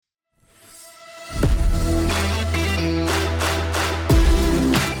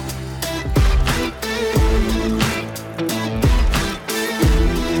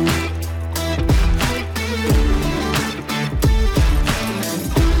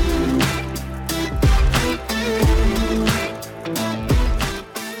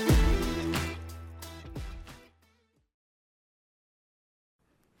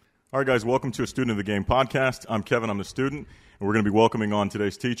All right, guys, welcome to a Student of the Game podcast. I'm Kevin, I'm the student, and we're going to be welcoming on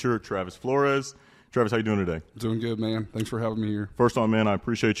today's teacher, Travis Flores. Travis, how you doing today? Doing good, man. Thanks for having me here. First on, man, I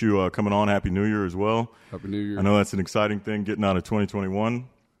appreciate you coming on. Happy New Year as well. Happy New Year. I know that's an exciting thing, getting out of 2021.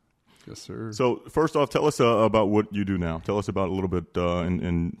 Yes, sir. So first off, tell us about what you do now. Tell us about a little bit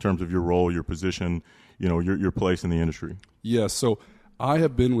in terms of your role, your position, your place in the industry. Yeah, so I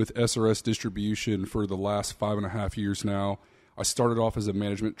have been with SRS Distribution for the last 5.5 years now. I started off as a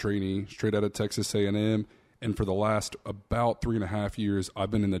management trainee straight out of Texas A&M, and for the last about 3.5 years,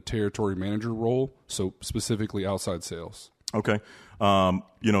 I've been in the territory manager role, so specifically outside sales. Okay.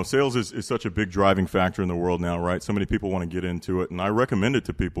 Sales is such a big driving factor in the world now, right? So many people want to get into it, and I recommend it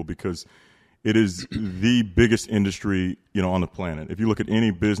to people because it is the biggest industry, on the planet. If you look at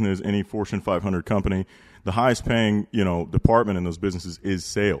any business, any Fortune 500 company, the highest paying, department in those businesses is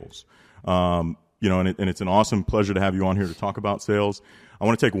sales. And it's an awesome pleasure to have you on here to talk about sales. I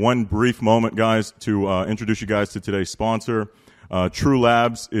want to take one brief moment, guys, to introduce you guys to today's sponsor. True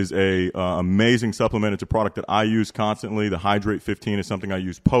Labs is a amazing supplement. It's a product that I use constantly. The Hydrate 15 is something I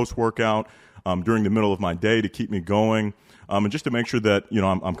use post-workout during the middle of my day to keep me going. And just to make sure that,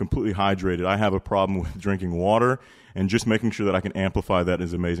 I'm completely hydrated. I have a problem with drinking water, and just making sure that I can amplify that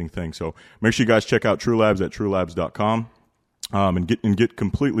is an amazing thing. So make sure you guys check out True Labs at truelabs.com. And get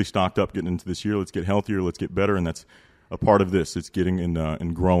completely stocked up getting into this year. Let's get healthier. Let's get better. And that's a part of this. It's getting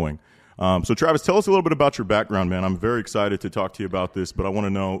and growing. So Travis, tell us a little bit about your background, man. I'm very excited to talk to you about this, but I want to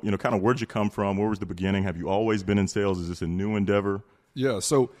know, kind of where'd you come from? Where was the beginning? Have you always been in sales? Is this a new endeavor? Yeah.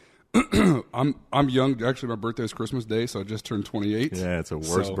 So I'm young. Actually, my birthday is Christmas Day, so I just turned 28. Yeah. It's a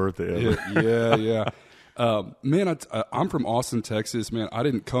worst birthday ever. Yeah. Man, I'm from Austin, Texas. Man, I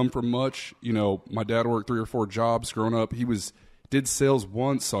didn't come from much. My dad worked 3 or 4 jobs growing up. He did sales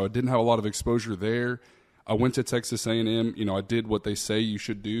once, so I didn't have a lot of exposure there. I went to Texas A&M. I did what they say you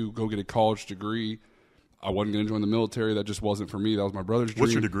should do, go get a college degree. I wasn't going to join the military. That just wasn't for me. That was my brother's dream.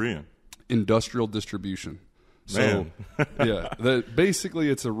 What's your degree in? Industrial distribution. Man. So, yeah, basically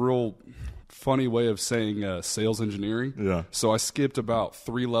it's a real funny way of saying sales engineering. Yeah. So I skipped about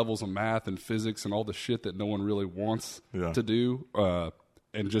 3 levels of math and physics and all the shit that no one really wants to do,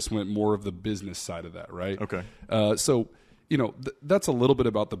 and just went more of the business side of that, right? Okay. So, that's a little bit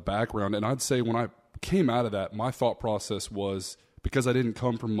about the background. And I'd say when I came out of that, my thought process was, because I didn't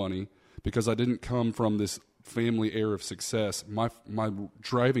come from money, because I didn't come from this family air of success, my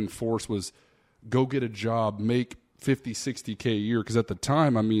driving force was go get a job, make $50, $60K a year. Because at the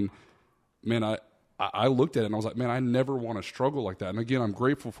time, man, I looked at it and I was like, man, I never want to struggle like that. And again, I'm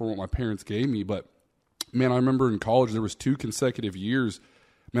grateful for what my parents gave me. But, man, I remember in college there was 2 consecutive years.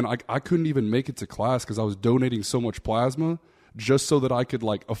 Man, I couldn't even make it to class because I was donating so much plasma just so that I could,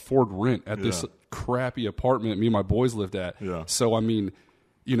 afford rent at this crappy apartment me and my boys lived at. Yeah. So,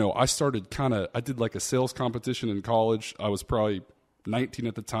 I started I did a sales competition in college. I was probably 19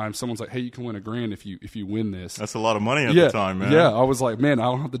 at the time. Someone's like, hey, you can win $1,000 if you win this. That's a lot of money at the time, man. Yeah, I was like, man, I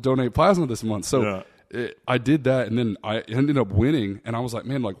don't have to donate plasma this month. So I did that, and then I ended up winning, and I was like,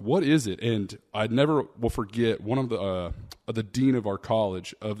 man, what is it? And I never will forget, one of the dean of our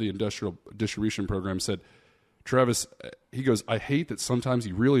college of the industrial distribution program said, Travis, he goes, I hate that sometimes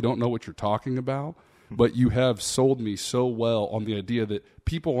you really don't know what you're talking about, but you have sold me so well on the idea that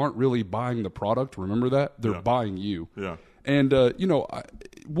people aren't really buying the product. Remember that? They're buying you. Yeah. And,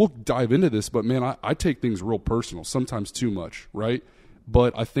 we'll dive into this, but, man, I take things real personal, sometimes too much, right?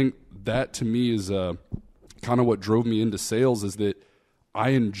 But I think that, to me, is kind of what drove me into sales, is that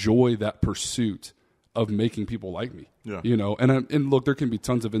I enjoy that pursuit of making people like me. Yeah. And look, there can be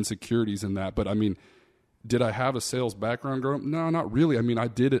tons of insecurities in that, but, did I have a sales background growing up? No, not really. I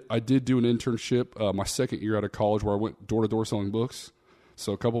did do an internship my second year out of college where I went door-to-door selling books.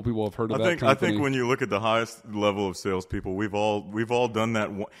 So a couple of people have heard of that company. I think when you look at the highest level of salespeople, we've all done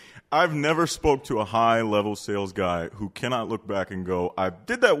that. I've never spoke to a high-level sales guy who cannot look back and go, I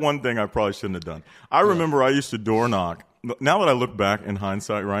did that one thing I probably shouldn't have done. I remember I used to door knock. Now that I look back in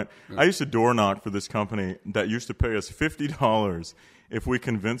hindsight, right, I used to door knock for this company that used to pay us $50 if we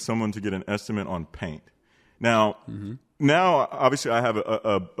convinced someone to get an estimate on paint. Now, obviously I have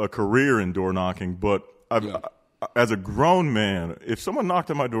a career in door knocking, but as a grown man, if someone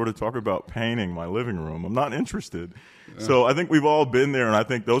knocked on my door to talk about painting my living room, I'm not interested. Yeah. So I think we've all been there, and I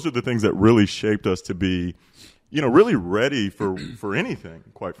think those are the things that really shaped us to be, really ready for anything,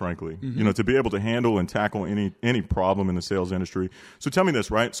 quite frankly. Mm-hmm. To be able to handle and tackle any problem in the sales industry. So tell me this,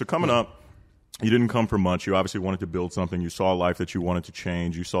 right? So coming up, you didn't come from much. You obviously wanted to build something. You saw a life that you wanted to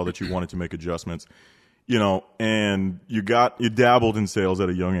change. You saw that you wanted to make adjustments. And you dabbled in sales at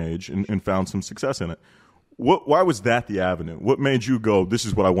a young age and found some success in it. Why was that the avenue? What made you go, this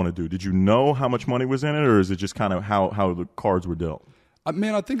is what I want to do? Did you know how much money was in it, or is it just kind of how the cards were dealt?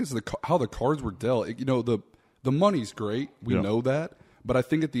 Man, I think it's how the cards were dealt. The money's great. We know that. But I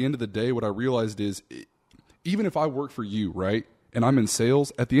think at the end of the day, what I realized is, even if I work for you, right, and I'm in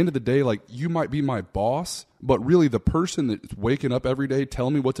sales, at the end of the day, like, you might be my boss, but really the person that's waking up every day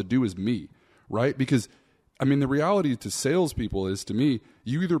telling me what to do is me, right? Because, I mean, the reality to salespeople is, to me,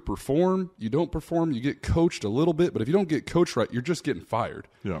 you either perform, you don't perform, you get coached a little bit, but if you don't get coached right, you're just getting fired.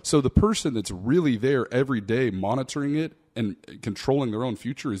 Yeah. So the person that's really there every day monitoring it and controlling their own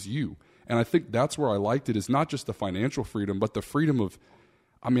future is you. And I think that's where I liked it, is not just the financial freedom, but the freedom of,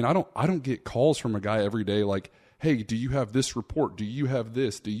 I mean, I don't get calls from a guy every day like, hey, do you have this report? Do you have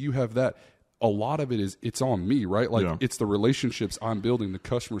this? Do you have that? A lot of it is, it's on me, right? Like, it's the relationships I'm building, the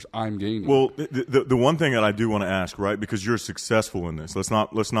customers I'm gaining. Well, the one thing that I do want to ask, right, because you're successful in this. Let's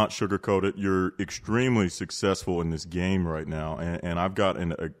not sugarcoat it. You're extremely successful in this game right now, and I've got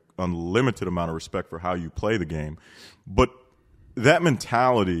an unlimited amount of respect for how you play the game. But that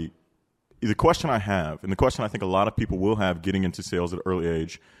mentality, the question I have, and the question I think a lot of people will have getting into sales at an early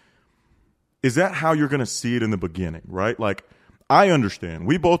age, is that how you're going to see it in the beginning, right? Like, I understand.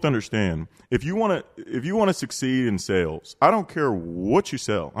 We both understand. If you want to succeed in sales, I don't care what you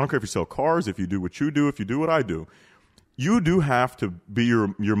sell. I don't care if you sell cars, if you do what you do, if you do what I do. You do have to be your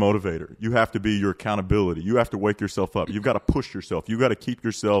motivator. You have to be your accountability. You have to wake yourself up. You've got to push yourself. You've got to keep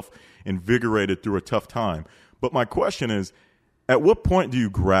yourself invigorated through a tough time. But my question is, at what point do you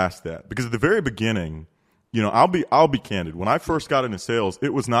grasp that? Because at the very beginning, you know, I'll be candid. When I first got into sales,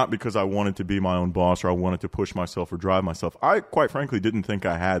 it was not because I wanted to be my own boss or I wanted to push myself or drive myself. I quite frankly didn't think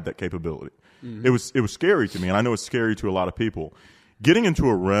I had that capability. Mm-hmm. It was scary to me, and I know it's scary to a lot of people. Getting into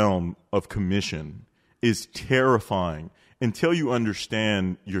a realm of commission is terrifying until you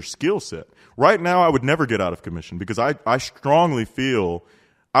understand your skill set. Right now, I would never get out of commission because I strongly feel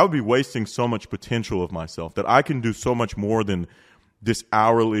I would be wasting so much potential of myself, that I can do so much more than this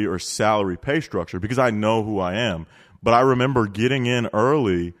hourly or salary pay structure because I know who I am. But I remember getting in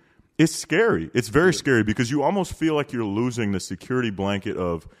early. It's scary. It's very scary because you almost feel like you're losing the security blanket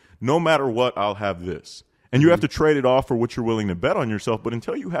of, no matter what, I'll have this. And you have to trade it off for what you're willing to bet on yourself. But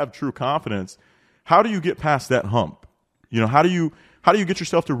until you have true confidence, how do you get past that hump? You know, how do you get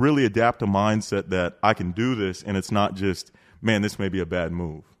yourself to really adapt a mindset that I can do this, and it's not just, man, this may be a bad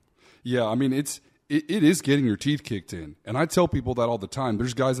move? Yeah, I mean, it is getting your teeth kicked in. And I tell people that all the time.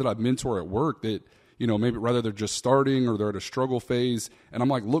 There's guys that I mentor at work that, you know, maybe rather they're just starting or they're at a struggle phase. And I'm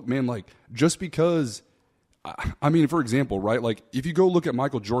like, look, man, like, just because, I mean, for example, right, like, if you go look at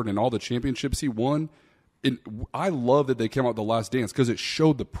Michael Jordan and all the championships he won, I love that they came out with The Last Dance because it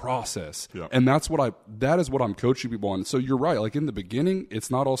showed the process. Yeah. And that is what I'm coaching people on. So you're right. Like, in the beginning, it's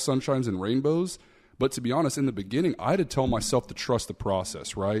not all sunshines and rainbows. But to be honest, in the beginning, I had to tell myself to trust the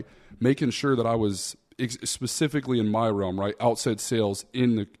process, right? Making sure that I was specifically in my realm, right? Outside sales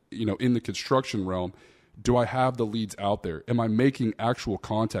in the construction realm. Do I have the leads out there? Am I making actual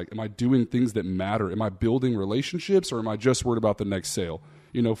contact? Am I doing things that matter? Am I building relationships, or am I just worried about the next sale?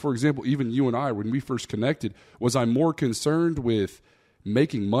 You know, for example, even you and I, when we first connected, was I more concerned with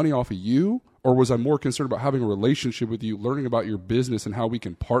making money off of you, or was I more concerned about having a relationship with you, learning about your business and how we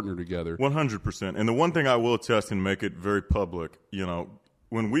can partner together? 100%. And the one thing I will attest and make it very public, you know,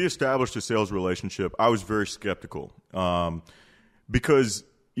 when we established a sales relationship, I was very skeptical because,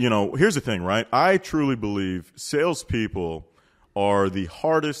 you know, here's the thing, right? I truly believe salespeople are the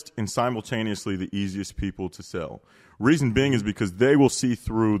hardest and simultaneously the easiest people to sell. Reason being is because they will see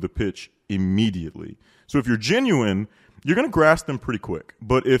through the pitch immediately. So if you're genuine, you're going to grasp them pretty quick.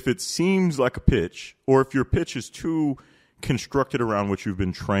 But if it seems like a pitch, or if your pitch is too constructed around what you've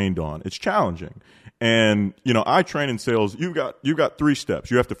been trained on, it's challenging. And, you know, I train in sales. You've got 3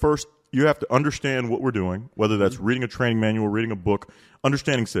 steps. You have to understand what we're doing, whether that's reading a training manual, reading a book,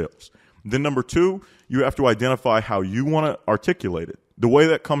 understanding sales. Then number 2, you have to identify how you want to articulate it, the way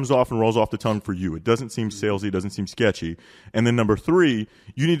that comes off and rolls off the tongue for you. It doesn't seem salesy, it doesn't seem sketchy. And then number 3,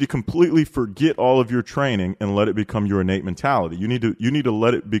 you need to completely forget all of your training and let it become your innate mentality. You need to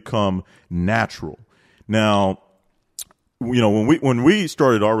let it become natural. Now, you know, when we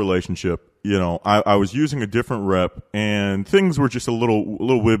started our relationship, you know, I was using a different rep, and things were just a little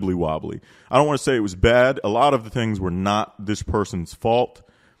wibbly wobbly. I don't want to say it was bad. A lot of the things were not this person's fault,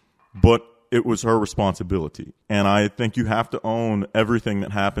 but it was her responsibility. And I think you have to own everything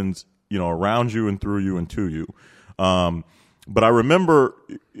that happens, you know, around you and through you and to you. But I remember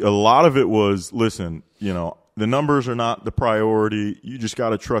a lot of it was, listen, you know, the numbers are not the priority. You just got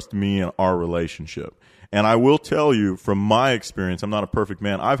to trust me and our relationship. And I will tell you from my experience, I'm not a perfect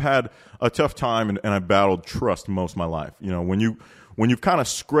man. I've had a tough time and I've battled trust most of my life. You know, when you've kind of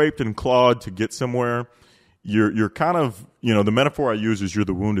scraped and clawed to get somewhere, you're kind of, you know, the metaphor I use is you're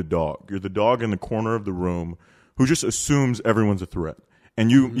the wounded dog. You're the dog in the corner of the room who just assumes everyone's a threat. And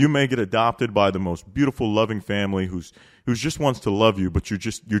you may get adopted by the most beautiful, loving family who's just wants to love you, but you're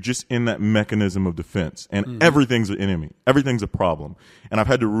just in that mechanism of defense, and everything's an enemy, everything's a problem. And I've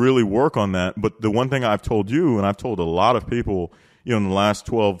had to really work on that. But the one thing I've told you, and I've told a lot of people, you know, in the last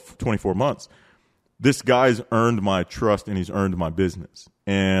 12, 24 months, this guy's earned my trust and he's earned my business.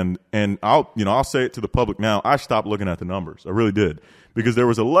 And I'll say it to the public now. I stopped looking at the numbers. I really did, because there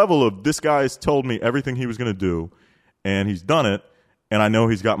was a level of this guy's told me everything he was going to do, and he's done it. And I know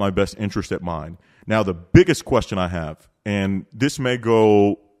he's got my best interest at mind. Now, the biggest question I have, and this may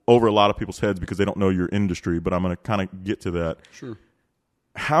go over a lot of people's heads because they don't know your industry, but I'm going to kind of get to that. Sure.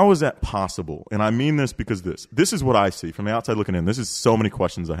 How is that possible? And I mean this because this is what I see from the outside looking in. This is so many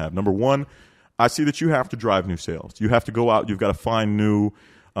questions I have. Number one, I see that you have to drive new sales. You have to go out. You've got to find new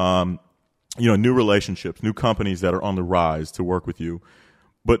relationships, new companies that are on the rise to work with you.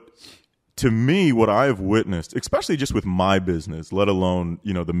 But to me, what I have witnessed, especially just with my business, let alone,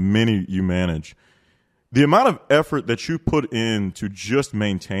 you know, the many you manage, the amount of effort that you put into just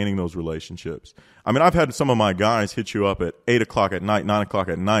maintaining those relationships. I mean, I've had some of my guys hit you up at 8 o'clock at night, 9 o'clock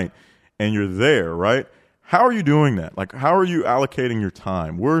at night, and you're there, right? How are you doing that? Like, how are you allocating your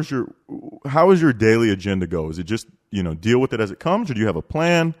time? How is your daily agenda go? Is it just, you know, deal with it as it comes, or do you have a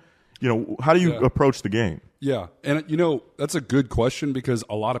plan? You know, how do you approach the game? Yeah. And, you know, that's a good question, because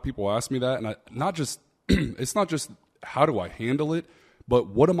a lot of people ask me that. And it's not just how do I handle it, but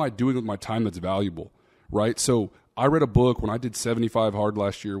what am I doing with my time that's valuable, right? So I read a book when I did 75 hard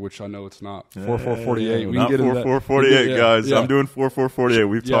last year, which I know it's not 4448. We not can get 4448, guys. Yeah. I'm doing 4448.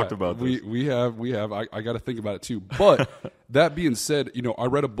 We've talked about this. We have. I got to think about it too. But that being said, you know, I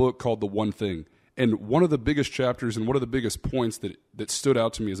read a book called The One Thing. And one of the biggest chapters and one of the biggest points that stood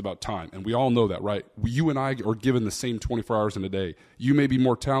out to me is about time. And we all know that, right? You and I are given the same 24 hours in a day. You may be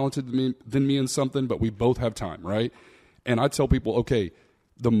more talented than me in something, but we both have time, right? And I tell people, okay,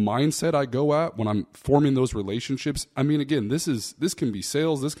 the mindset I go at when I'm forming those relationships, I mean, again, this can be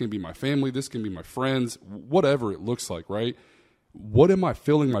sales, this can be my family, this can be my friends, whatever it looks like, right? What am I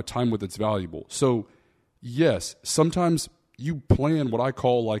filling my time with that's valuable? So, yes, sometimes you plan what I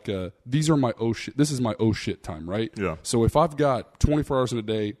call like this is my oh shit time, right? Yeah. So if I've got 24 hours in a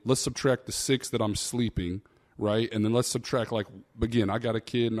day, let's subtract the 6 that I'm sleeping, right? And then let's subtract, like, again, I got a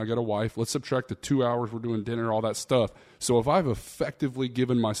kid and I got a wife. Let's subtract the 2 hours we're doing dinner, all that stuff. So if I've effectively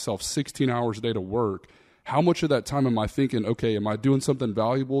given myself 16 hours a day to work, how much of that time am I thinking, okay, am I doing something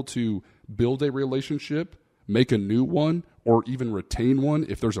valuable to build a relationship, make a new one, or even retain one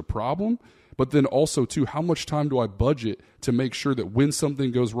if there's a problem? But then also, too, how much time do I budget to make sure that when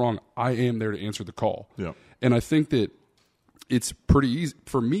something goes wrong, I am there to answer the call? Yeah. And I think that it's pretty easy.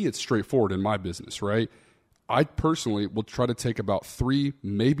 For me, it's straightforward in my business, right? I personally will try to take about 3,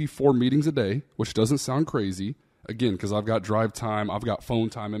 maybe 4 meetings a day, which doesn't sound crazy. Again, because I've got drive time, I've got phone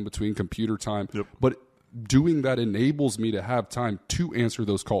time in between, computer time. Yep. But doing that enables me to have time to answer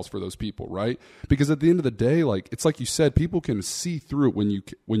those calls for those people, right? Because at the end of the day, like, it's like you said, people can see through it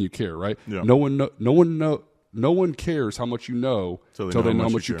when you care, right? Yeah. No one cares how much you know until they know how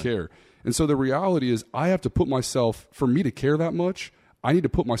much you care. And so the reality is, I have to put myself, for me to care that much, I need to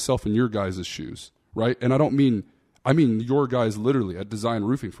put myself in your guys' shoes, right? And I mean your guys literally at Design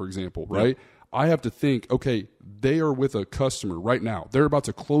Roofing, for example, right? Yeah. I have to think, okay, they are with a customer right now. They're about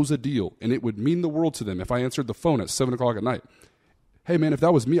to close a deal, and it would mean the world to them if I answered the phone at 7 o'clock at night. Hey, man, if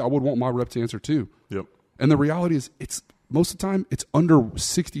that was me, I would want my rep to answer too. Yep. And the reality is, it's most of the time, it's under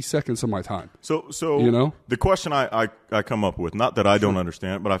 60 seconds of my time. So you know? The question I come up with, not that I don't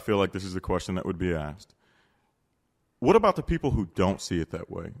understand, but I feel like this is the question that would be asked. What about the people who don't see it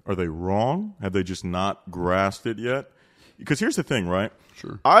that way? Are they wrong? Have they just not grasped it yet? Because here's the thing, right?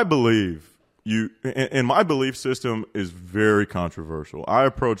 Sure. I believe and my belief system is very controversial. I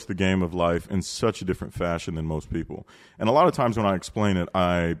approach the game of life in such a different fashion than most people. And a lot of times when I explain it,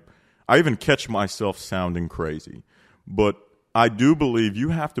 I even catch myself sounding crazy. But I do believe you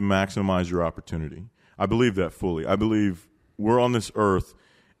have to maximize your opportunity. I believe that fully. I believe we're on this earth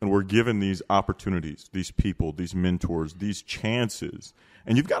and we're given these opportunities, these people, these mentors, these chances,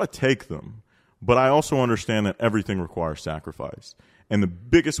 and you've got to take them. But I also understand that everything requires sacrifice. And the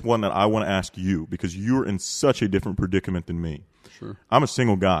biggest one that I want to ask you, because you're in such a different predicament than me. Sure. I'm a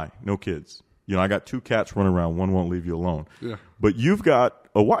single guy, no kids. You know, I got 2 cats running around. One won't leave you alone. Yeah. But you've got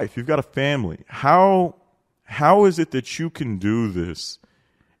a wife. You've got a family. How is it that you can do this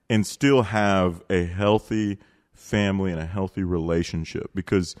and still have a healthy family and a healthy relationship.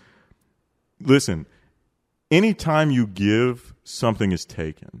 Because, listen, anytime you give, something is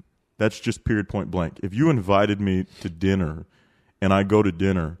taken. That's just period, point blank. If you invited me to dinner and I go to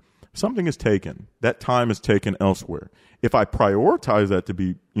dinner, something is taken. That time is taken elsewhere. If I prioritize that to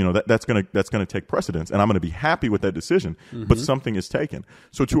be, that's gonna take precedence, and I'm gonna be happy with that decision. But something is taken.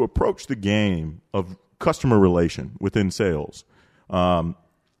 So to approach the game of customer relation within sales, that,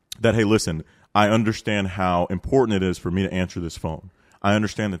 hey, listen, I understand how important it is for me to answer this phone. I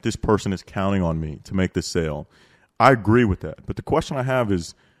understand that this person is counting on me to make this sale. I agree with that. But the question I have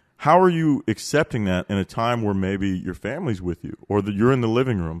is, how are you accepting that in a time where maybe your family's with you or that you're in the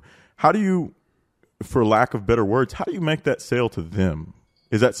living room? How do you, for lack of better words, how do you make that sale to them?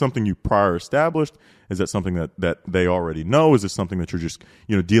 Is that something you prior established? Is that something that they already know? Is this something that you're just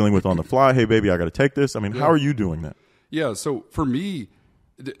dealing with on the fly? Hey, baby, I got to take this. I mean, how are you doing that? Yeah, so for me,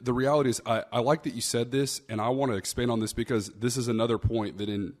 the reality is I like that you said this, and I want to expand on this because this is another point that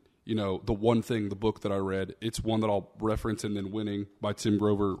in the One Thing, the book that I read, it's one that I'll reference, and then Winning by Tim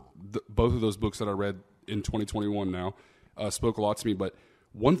Grover. Both of those books that I read in 2021 now spoke a lot to me. But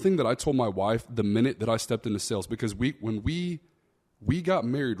one thing that I told my wife the minute that I stepped into sales, because when we got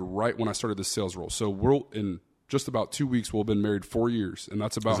married right when I started the sales role. So we're in just about 2 weeks. We'll have been married 4 years, and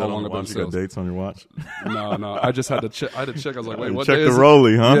that's about how long I've been in sales. You got dates on your watch? No. I just had to check. I had to check. I was like, wait, what check day the is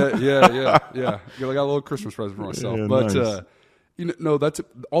rollie, huh? Yeah. I got a little Christmas present for myself. Yeah, but nice. that's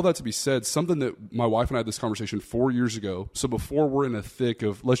all that to be said. Something that my wife and I had this conversation 4 years ago. So before we're in the thick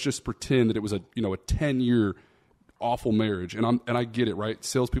of, let's just pretend that it was a 10-year awful marriage, and I get it, right?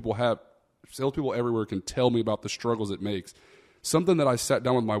 Salespeople everywhere can tell me about the struggles it makes. Something that I sat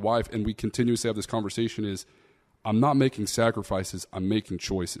down with my wife and we continuously have this conversation is, I'm not making sacrifices, I'm making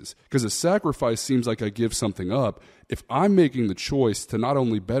choices. Because a sacrifice seems like I give something up. If I'm making the choice to not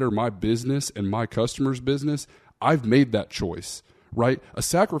only better my business and my customer's business, I've made that choice, right? A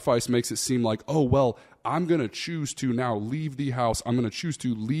sacrifice makes it seem like, oh, well, I'm going to choose to now leave the house. I'm going to choose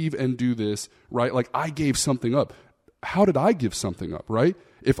to leave and do this, right? Like I gave something up. How did I give something up, right?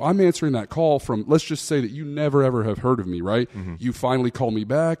 If I'm answering that call from, let's just say that you never ever have heard of me, right? Mm-hmm. You finally call me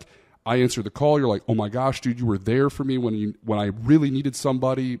back. I answer the call. You're like, oh my gosh, dude, you were there for me when I really needed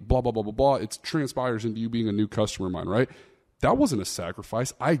somebody, blah, blah, blah, blah, blah. It transpires into you being a new customer of mine, right? That wasn't a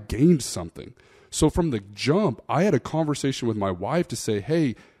sacrifice. I gained something. So from the jump, I had a conversation with my wife to say,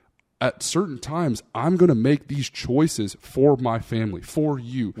 hey, at certain times, I'm going to make these choices for my family, for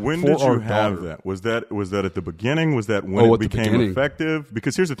you. When for did you daughter. have that? Was that at the beginning? Was that when it became effective?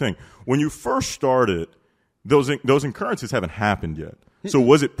 Because here's the thing: when you first started, those occurrences haven't happened yet. So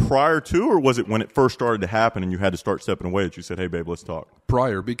was it prior to, or was it when it first started to happen and you had to start stepping away that you said, "Hey, babe, let's talk"?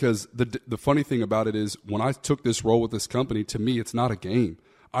 Prior, because the funny thing about it is, when I took this role with this company, to me, it's not a game.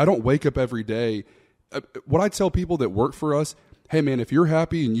 I don't wake up every day. What I tell people that work for us. Hey, man, if you're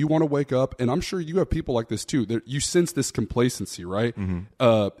happy and you want to wake up, and I'm sure you have people like this too, that you sense this complacency, right?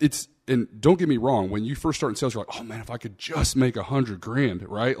 Mm-hmm. And don't get me wrong, when you first start in sales, you're like, oh, man, if I could just make $100,000,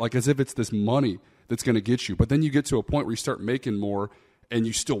 right? Like as if it's this money that's going to get you. But then you get to a point where you start making more and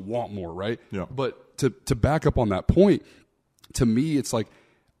you still want more, right? Yeah. But to back up on that point, to me, it's like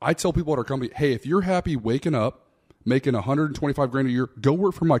I tell people at our company, hey, if you're happy waking up, making $125,000 a year, go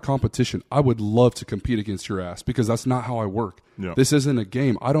work for my competition. I would love to compete against your ass because that's not how I work. Yeah. This isn't a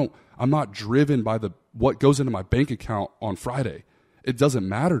game. I'm not driven by what goes into my bank account on Friday. It doesn't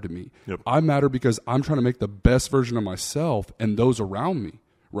matter to me. Yep. I matter because I'm trying to make the best version of myself and those around me,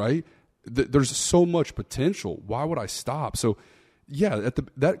 right? There's so much potential. Why would I stop? So, yeah,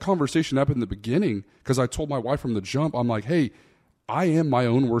 that conversation happened in the beginning because I told my wife from the jump, I'm like, hey, I am my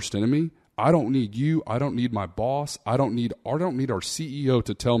own worst enemy. I don't need you. I don't need my boss. I don't need our CEO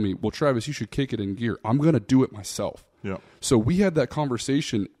to tell me, well, Travis, you should kick it in gear. I'm going to do it myself. Yeah. So we had that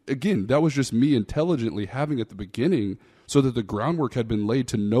conversation. Again, that was just me intelligently having at the beginning so that the groundwork had been laid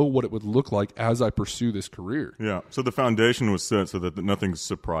to know what it would look like as I pursue this career. Yeah. So the foundation was set so that nothing's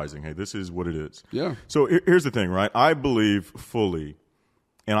surprising. Hey, this is what it is. Yeah. So here's the thing, right? I believe fully,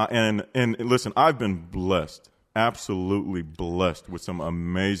 and listen, I've been blessed. Absolutely blessed with some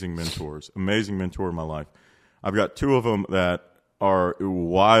amazing mentors, amazing mentor in my life. I've got two of them that are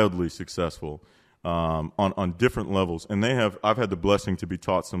wildly successful on different levels, and I've had the blessing to be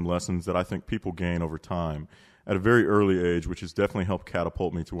taught some lessons that I think people gain over time at a very early age, which has definitely helped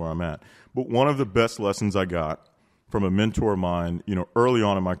catapult me to where I'm at. But one of the best lessons I got from a mentor of mine, early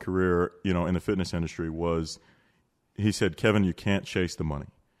on in my career, in the fitness industry was, he said, Kevin, you can't chase the money.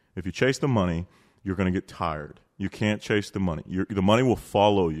 If you chase the money, you're going to get tired. You can't chase the money. The money will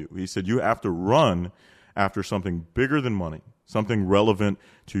follow you. He said you have to run after something bigger than money, something relevant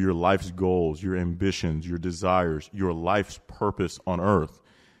to your life's goals, your ambitions, your desires, your life's purpose on earth,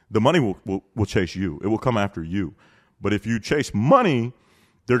 the money will chase you. It will come after you. But if you chase money,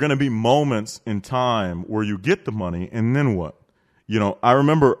 there are going to be moments in time where you get the money, and then what? I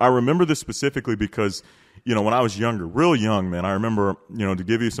remember this specifically because, when I was younger, real young, man, I remember, to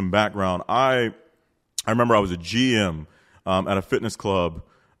give you some background, I remember I was a GM at a fitness club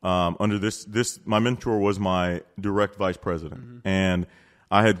under this. My mentor was my direct vice president, and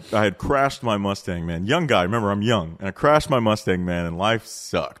I had crashed my Mustang, man. Young guy, remember I'm young, and I crashed my Mustang, man, and life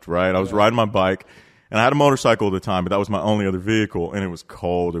sucked, right? I was riding my bike, and I had a motorcycle at the time, but that was my only other vehicle, and it was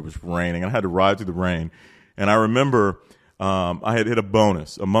cold, it was raining, and I had to ride through the rain. And I remember I had hit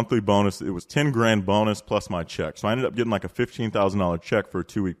a monthly bonus. It was $10,000 bonus plus my check. So I ended up getting like a $15,000 check for a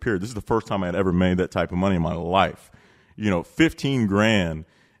 2-week period. This is the first time I had ever made that type of money in my life. $15,000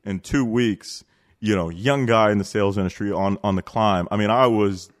 in 2 weeks, young guy in the sales industry on the climb. I mean, I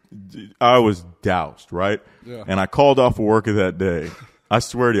was doused, right? Yeah. And I called off of work that day. I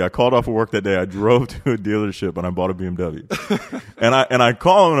swear to you, I called off of work that day. I drove to a dealership and I bought a BMW. and I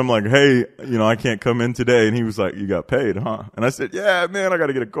call him and I'm like, hey, I can't come in today. And he was like, you got paid, huh? And I said, yeah, man, I got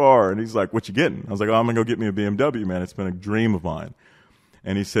to get a car. And he's like, what you getting? I was like, oh, I'm going to go get me a BMW, man. It's been a dream of mine.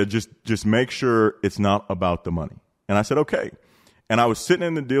 And he said, just make sure it's not about the money. And I said, okay. And I was sitting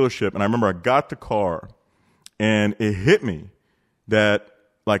in the dealership and I remember I got the car and it hit me that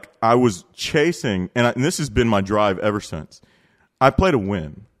like I was chasing, and this has been my drive ever since. I play to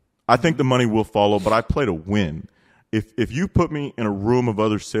win. I think the money will follow, but I play to win. If you put me in a room of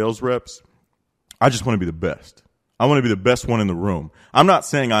other sales reps, I just want to be the best. I want to be the best one in the room. I'm not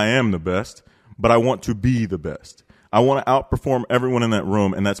saying I am the best, but I want to be the best. I want to outperform everyone in that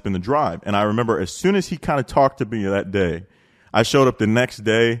room, and that's been the drive. And I remember as soon as he kind of talked to me that day, I showed up the next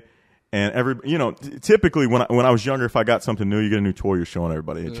day. And typically when I was younger, if I got something new, you get a new toy, you're showing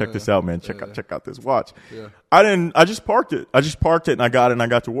everybody. Hey, check this out, man. Check out this watch. Yeah. I just parked it. And I got it and I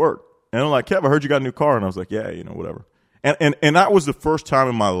got to work. And I'm like, Kev, I heard you got a new car. And I was like, yeah, whatever. And that was the first time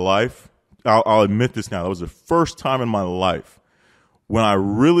in my life. I'll admit this now. That was the first time in my life when I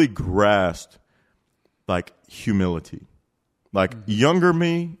really grasped like humility. Like younger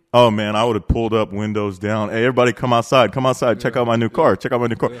me, oh man, I would have pulled up, windows down. Hey, everybody come outside, check out my new car,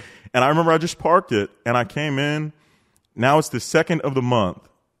 Yeah. And I remember I just parked it and I came in. Now it's the 2nd of the month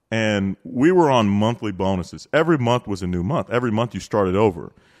and we were on monthly bonuses. Every month was a new month. Every month you started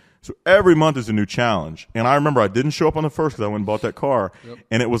over. So every month is a new challenge. And I remember I didn't show up on the 1st because I went and bought that car. Yep.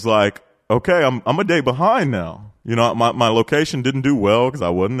 And it was like, okay, I'm a day behind now. My location didn't do well because I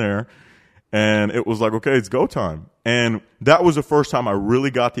wasn't there. And it was like, okay, it's go time. And that was the first time I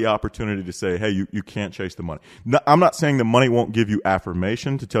really got the opportunity to say, hey, you can't chase the money. I'm not saying the money won't give you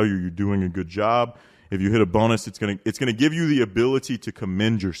affirmation to tell you you're doing a good job. If you hit a bonus, it's going to give you the ability to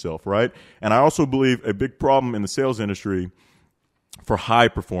commend yourself, right? And I also believe a big problem in the sales industry for high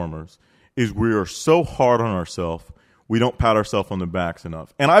performers is we are so hard on ourselves. We don't pat ourselves on the backs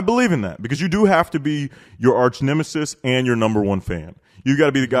enough. And I believe in that because you do have to be your arch nemesis and your number one fan. You got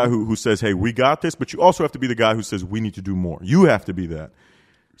to be the guy who says, hey, we got this, but you also have to be the guy who says we need to do more. You have to be that.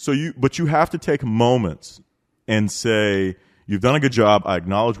 But you have to take moments and say, you've done a good job. I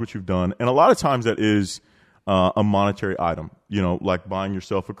acknowledge what you've done. And a lot of times that is a monetary item, like buying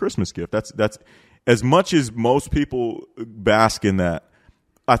yourself a Christmas gift. That's as much as most people bask in that.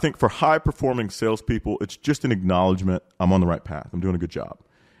 I think for high performing salespeople, it's just an acknowledgement. I'm on the right path. I'm doing a good job.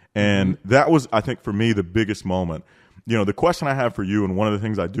 And that was, I think, for me, the biggest moment. The question I have for you, and one of the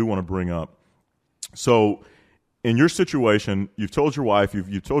things I do want to bring up. So in your situation, you've told your wife,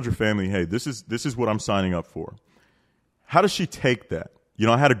 you've told your family, hey, this is what I'm signing up for. How does she take that?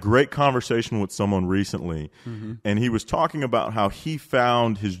 I had a great conversation with someone recently, and he was talking about how he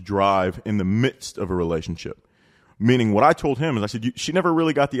found his drive in the midst of a relationship. Meaning what I told him is I said, she never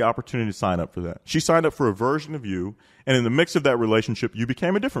really got the opportunity to sign up for that. She signed up for a version of you, and in the mix of that relationship, you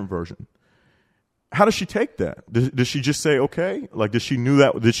became a different version. How does she take that? Does she just say, okay? Like, did she know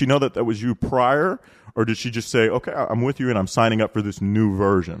that was you prior? Or did she just say, okay, I'm with you and I'm signing up for this new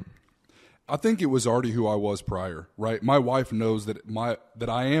version? I think it was already who I was prior, right? My wife knows that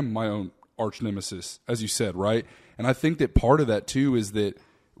I am my own arch nemesis, as you said, right? And I think that part of that too is that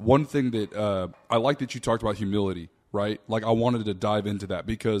one thing that I like that you talked about humility, right? Like I wanted to dive into that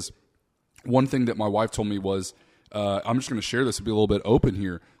because one thing that my wife told me was, I'm just going to share this and be a little bit open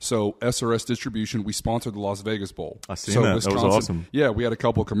here. So SRS Distribution, we sponsored the Las Vegas Bowl. I seen that. Wisconsin, that was awesome. Yeah, we had a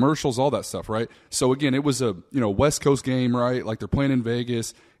couple of commercials, all that stuff, right? So again, it was a West Coast game, right? Like they're playing in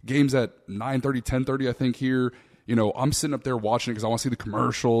Vegas. Games at 9:30, 10:30, I think here. I'm sitting up there watching it because I want to see the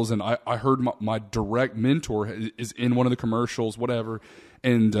commercials, and I heard my direct mentor is in one of the commercials, whatever.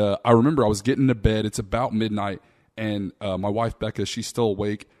 And I remember I was getting to bed. It's about midnight, and my wife, Becca, she's still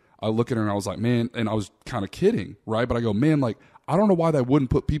awake. I look at her, and I was like, man, and I was kind of kidding, right? But I go, man, like, I don't know why they wouldn't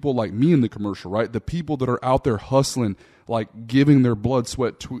put people like me in the commercial, right? The people that are out there hustling, like giving their blood,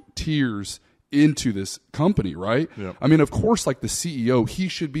 sweat, tears into this company, right? Yep. I mean, of course, like the CEO, he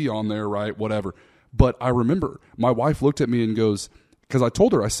should be on there, right? Whatever. But I remember my wife looked at me and goes, because I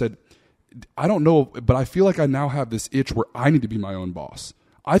told her, I said, I don't know, but I feel like I now have this itch where I need to be my own boss.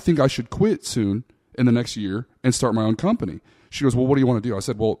 I think I should quit soon in the next year and start my own company. She goes, well, what do you want to do? I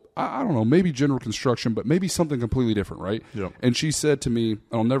said, well, I don't know, maybe general construction, but maybe something completely different, right? Yep. And she said to me, and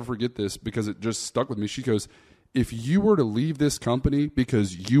I'll never forget this because it just stuck with me. She goes, if you were to leave this company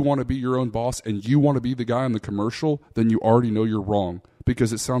because you want to be your own boss and you want to be the guy in the commercial, then you already know you're wrong,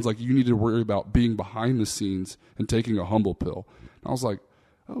 because it sounds like you need to worry about being behind the scenes and taking a humble pill. And I was like,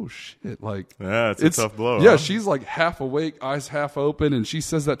 oh, shit. Like, yeah, it's a tough blow. Yeah, huh? she's like half awake, eyes half open, and she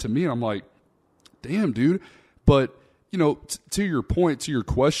says that to me, and I'm like, damn, dude. But, to your point, to your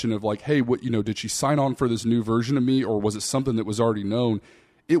question of like, hey, what, did she sign on for this new version of me, or was it something that was already known?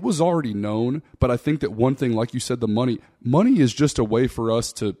 It was already known, but I think that one thing, like you said, the money is just a way for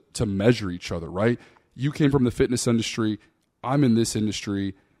us to measure each other, right? You came from the fitness industry, I'm in this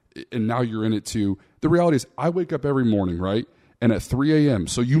industry, and now you're in it too. The reality is I wake up every morning, right? And at 3 a.m.,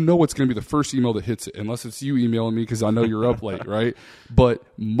 so it's going to be the first email that hits it, unless it's you emailing me because I know you're up late, right? But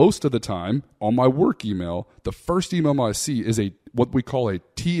most of the time, on my work email, the first email I see is what we call a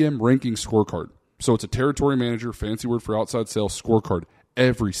TM ranking scorecard. So it's a territory manager, fancy word for outside sales scorecard,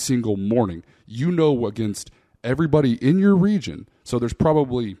 every single morning. Against everybody in your region. So there's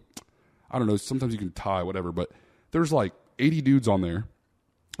probably, I don't know, sometimes you can tie, whatever, but there's like 80 dudes on there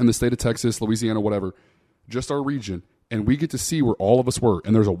in the state of Texas, Louisiana, whatever, just our region. And we get to see where all of us were.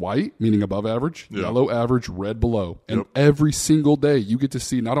 And there's a white, meaning above average, yellow average, red below. And every single day you get to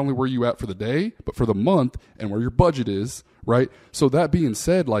see not only where you at for the day, but for the month and where your budget is, right? So that being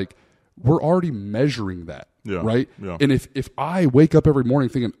said, like, we're already measuring that, right? Yeah. And if I wake up every morning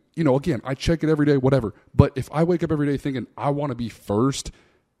thinking, again, I check it every day, whatever. But if I wake up every day thinking I want to be first,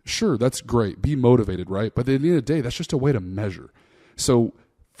 sure, that's great. Be motivated, right? But at the end of the day, that's just a way to measure. So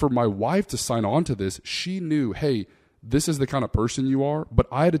for my wife to sign on to this, she knew, hey, this is the kind of person you are, but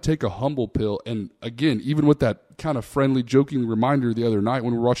I had to take a humble pill. And again, even with that kind of friendly, joking reminder the other night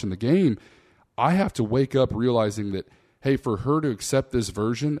when we were watching the game, I have to wake up realizing that, hey, for her to accept this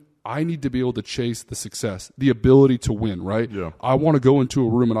version, I need to be able to chase the success, the ability to win, right? Yeah. I want to go into a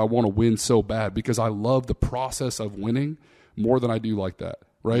room and I want to win so bad because I love the process of winning more than I do like that,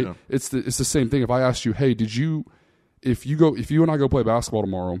 right? Yeah. It's the same thing. If I asked you, hey, if you and I go play basketball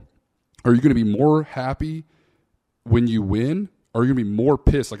tomorrow, are you going to be more happy when you win, or are you going to be more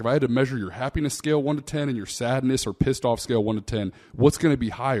pissed? Like if I had to measure your happiness scale 1 to 10 and your sadness or pissed off scale 1 to 10, what's going to be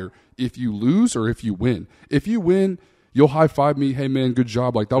higher if you lose or if you win? If you win, you'll high five me, hey man, good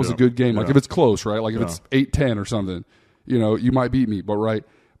job. Like that was a good game. Like if it's close, right? Like if it's 8-10 or something, you might beat me,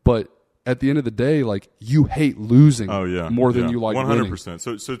 but at the end of the day, like you hate losing more than you like 100%. Winning.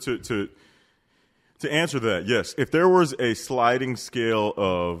 100%. So to answer that, yes, if there was a sliding scale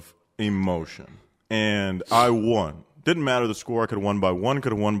of emotion, and I won. Didn't matter the score. I could have won by 1,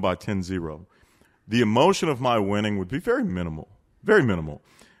 could have won by 10-0. The emotion of my winning would be very minimal. Very minimal.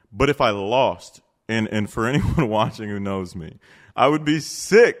 But if I lost, and for anyone watching who knows me, I would be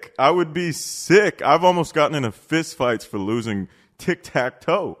sick. I've almost gotten into fist fights for losing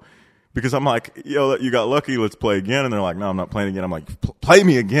tic-tac-toe. Because I'm like, you got lucky, let's play again. And they're like, no, I'm not playing again. I'm like, play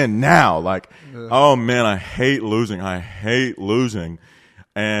me again now. Like, oh, man, I hate losing.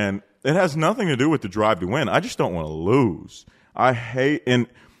 And it has nothing to do with the drive to win. I just don't want to lose.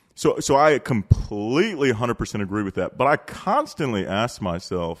 So I completely 100% agree with that. But I constantly ask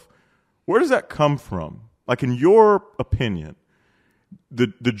myself, where does that come from? Like in your opinion, the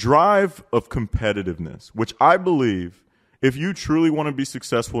drive of competitiveness, which I believe if you truly want to be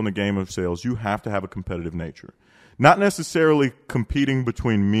successful in the game of sales, you have to have a competitive nature. Not necessarily competing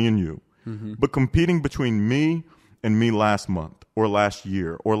between me and you, but competing between me and me last month or last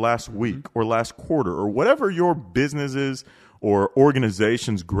year or last week or last quarter or whatever your business is or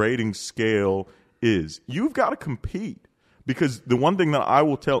organization's grading scale is. You've got to compete, because the one thing that I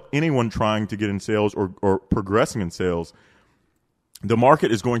will tell anyone trying to get in sales or progressing in sales, the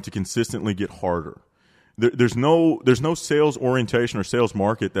market is going to consistently get harder. There's no sales orientation or sales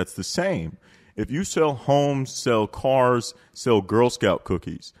market that's the same. If you sell homes, sell cars, sell Girl Scout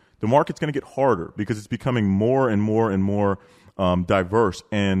cookies, the market's going to get harder because it's becoming more and more and more diverse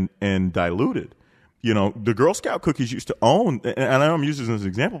and diluted. You know, the Girl Scout cookies used to own, and I know I'm using this as an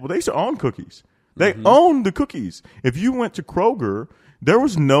example, but they used to own cookies. They owned the cookies. If you went to Kroger, there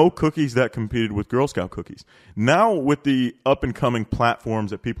was no cookies that competed with Girl Scout cookies. Now, with the up-and-coming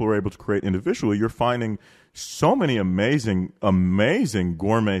platforms that people are able to create individually, you're finding so many amazing, amazing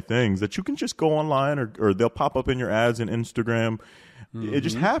gourmet things that you can just go online or they'll pop up in your ads in Instagram. It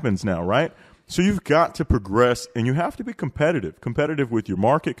just happens now, right? So you've got to progress, and you have to be competitive with your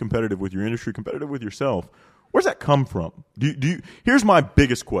market, competitive with your industry, competitive with yourself. Where's that come from? Here's my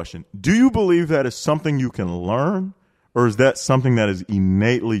biggest question. Do you believe that is something you can learn, or is that something that is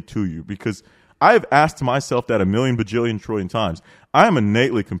innately to you? Because I have asked myself that a million, bajillion, trillion times. I am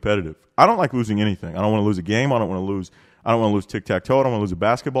innately competitive. I don't like losing anything. I don't want to lose a game. I don't want to lose tic-tac-toe. I don't want to lose a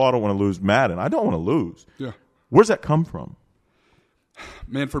basketball. I don't want to lose Madden. I don't want to lose. Yeah. Where's that come from?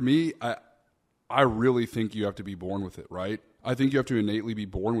 Man, for me, I really think you have to be born with it, right? I think you have to innately be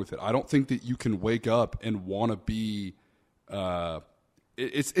born with it. I don't think that you can wake up and want to be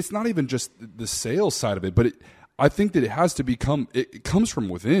it's not even just the sales side of it, but I think that it has to become – it comes from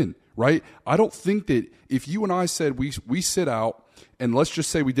within, right? I don't think that if you and I said we sit out and let's just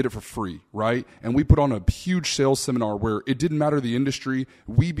say we did it for free, right? And we put on a huge sales seminar where it didn't matter the industry.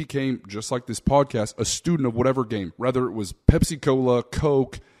 We became, just like this podcast, a student of whatever game, whether it was Pepsi-Cola,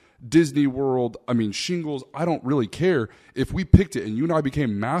 Coke, Disney World, Shingles, I don't really care. If we picked it and you and I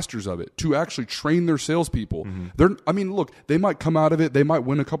became masters of it to actually train their salespeople, look, they might come out of it, they might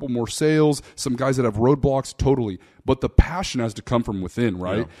win a couple more sales, some guys that have roadblocks, totally. But the passion has to come from within,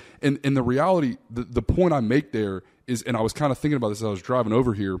 right? Yeah. And the reality, the point I make there is, and I was kind of thinking about this as I was driving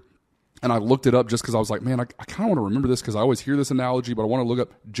over here, and I looked it up just because I was like, man, I kind of want to remember this because I always hear this analogy, but I want to look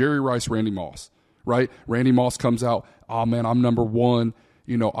up Jerry Rice, Randy Moss, right? Randy Moss comes out, oh man, I'm number one.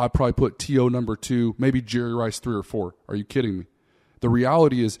 You know, I probably put T.O. number 2, maybe Jerry Rice 3 or 4. Are you kidding me? The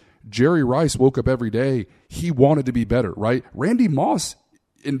reality is Jerry Rice woke up every day. He wanted to be better, right? Randy Moss,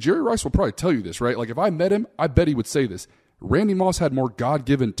 and Jerry Rice will probably tell you this, right? Like if I met him, I bet he would say this. Randy Moss had more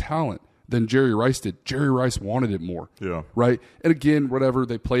God-given talent than Jerry Rice did. Jerry Rice wanted it more, right? And again, whatever,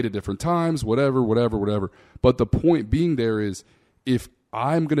 they played at different times, whatever. But the point being there is if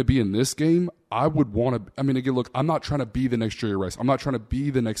I'm going to be in this game, I would want to, again, look, I'm not trying to be the next Jerry Rice. I'm not trying to be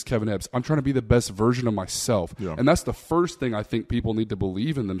the next Kevin Epps. I'm trying to be the best version of myself. Yeah. And that's the first thing I think people need to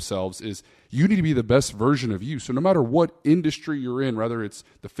believe in themselves is you need to be the best version of you. So no matter what industry you're in, whether it's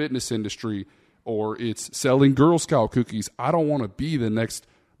the fitness industry or it's selling Girl Scout cookies, I don't want to be the next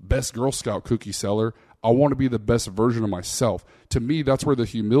best Girl Scout cookie seller. I want to be the best version of myself. To me, that's where the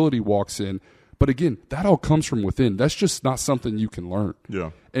humility walks in. But again, that all comes from within. That's just not something you can learn.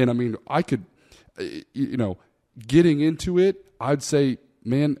 Yeah. And I could, getting into it, I'd say,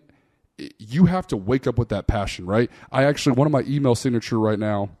 man, you have to wake up with that passion, right? One of my email signature right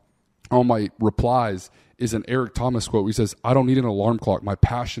now on my replies is an Eric Thomas quote. He says, I don't need an alarm clock. My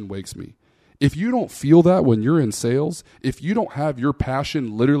passion wakes me. If you don't feel that when you're in sales, if you don't have your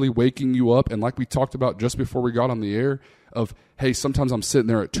passion literally waking you up, and like we talked about just before we got on the air of, hey, sometimes I'm sitting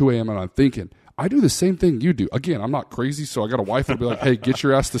there at 2 a.m. and I'm thinking, I do the same thing you do. Again, I'm not crazy, so I got a wife that'll be like, hey, get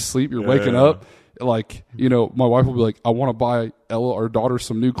your ass to sleep. You're waking up. Like, my wife will be like, I want to buy Ella, our daughter,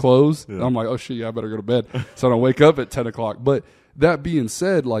 some new clothes. Yeah. And I'm like, oh, shit, yeah, I better go to bed. So I don't wake up at 10 o'clock. But that being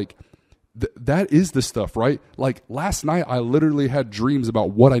said, like, that is the stuff, right? Like, last night, I literally had dreams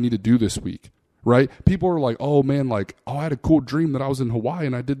about what I need to do this week. Right? People are like, oh man, like, oh, I had a cool dream that I was in Hawaii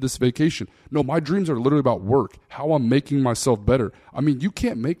and I did this vacation. No, my dreams are literally about work, how I'm making myself better. You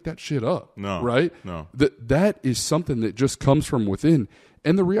can't make that shit up. No. Right? No. That is something that just comes from within.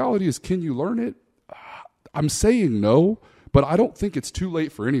 And the reality is, can you learn it? I'm saying no, but I don't think it's too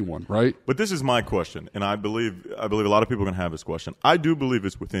late for anyone, right? But this is my question, and I believe a lot of people are going to have this question. I do believe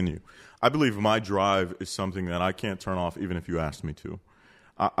it's within you. I believe my drive is something that I can't turn off even if you asked me to.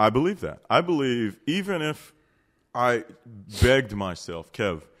 I believe that. I believe even if I begged myself,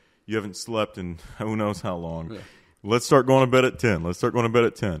 Kev, you haven't slept in who knows how long. Yeah. Let's start going to bed at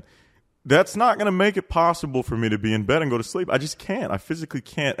 10. That's not going to make it possible for me to be in bed and go to sleep. I just can't. I physically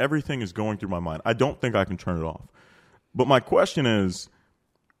can't. Everything is going through my mind. I don't think I can turn it off. But my question is,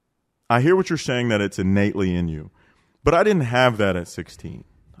 I hear what you're saying that it's innately in you. But I didn't have that at 16.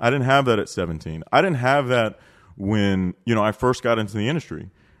 I didn't have that at 17. I didn't have that when I first got into the industry.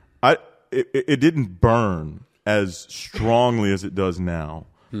 It didn't burn as strongly as it does now.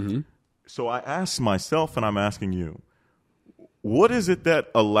 Mm-hmm. So I asked myself, and I'm asking you, what is it that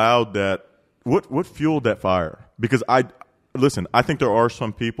allowed that? What fueled that fire? Because I think there are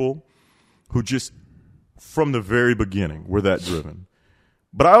some people who just from the very beginning were that driven.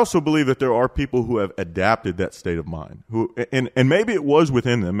 But I also believe that there are people who have adapted that state of mind, and maybe it was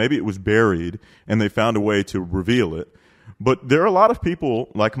within them, maybe it was buried, and they found a way to reveal it. But there are a lot of people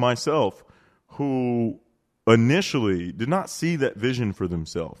like myself who initially did not see that vision for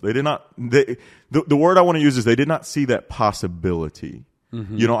themselves. They did not. The word I want to use is they did not see that possibility.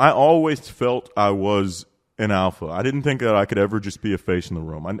 Mm-hmm. I always felt I was an alpha. I didn't think that I could ever just be a face in the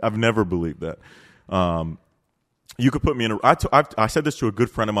room. I've never believed that. You could put me in I said this to a good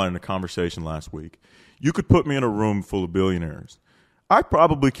friend of mine in a conversation last week. You could put me in a room full of billionaires. I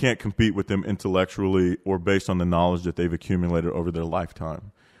probably can't compete with them intellectually or based on the knowledge that they've accumulated over their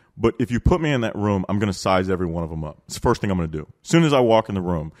lifetime. But if you put me in that room, I'm going to size every one of them up. It's the first thing I'm going to do. As soon as I walk in the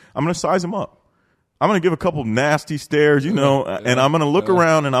room, I'm going to size them up. I'm going to give a couple nasty stares, and I'm going to look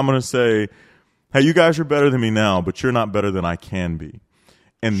around and I'm going to say, hey, you guys are better than me now, but you're not better than I can be.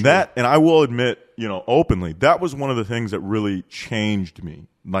 And and I will admit, openly, that was one of the things that really changed me.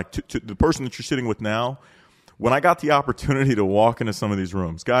 Like to the person that you're sitting with now, when I got the opportunity to walk into some of these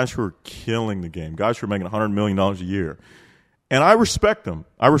rooms, guys who are killing the game, guys who are making $100 million a year, and I respect them.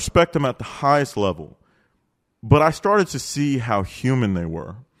 I respect them at the highest level. But I started to see how human they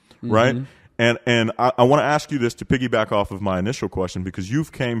were, right? And I want to ask you this to piggyback off of my initial question, because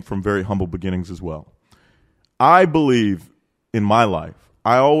you've came from very humble beginnings as well. I believe in my life,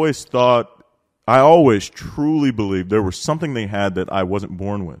 I always truly believed there was something they had that I wasn't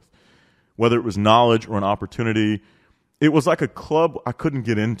born with, whether it was knowledge or an opportunity. It was like a club I couldn't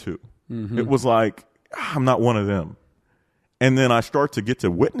get into. Mm-hmm. It was like, I'm not one of them. And then I start to get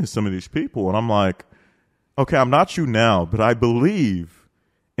to witness some of these people, and I'm like, okay, I'm not you now, but I believe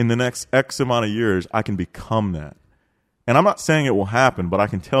in the next X amount of years I can become that. And I'm not saying it will happen, but I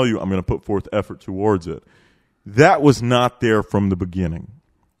can tell you I'm going to put forth effort towards it. That was not there from the beginning.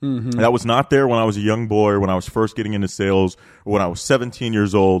 Mm-hmm. That was not there when I was a young boy, when I was first getting into sales, or when I was 17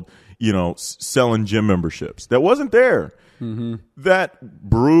 years old, selling gym memberships. That wasn't there. Mm-hmm. That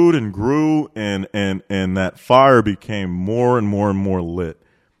brewed and grew, and that fire became more and more and more lit.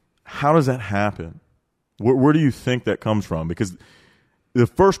 How does that happen? Where do you think that comes from? Because the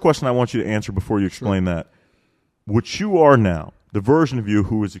first question I want you to answer before you explain that, what you are now, the version of you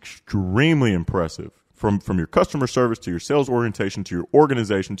who is extremely impressive, from your customer service to your sales orientation to your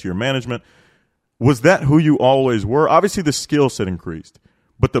organization to your management, was that who you always were? Obviously the skill set increased,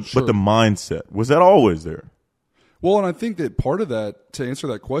 but the mindset, was that always there? Well, and I think that part of that, to answer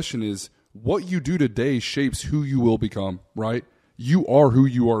that question, is what you do today shapes who you will become, right? You are who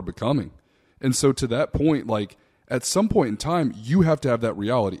you are becoming. And so to that point, like at some point in time, you have to have that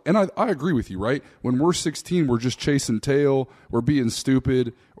reality. And I agree with you, right? When we're 16, we're just chasing tail, we're being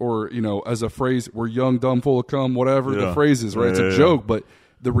stupid, or, as a phrase, we're young, dumb, full of cum, whatever the phrase is, right? It's a joke, but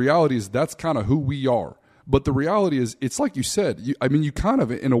the reality is that's kind of who we are. But the reality is, it's like you said, you kind of,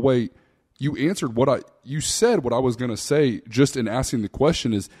 in a way, you answered you said what I was going to say just in asking the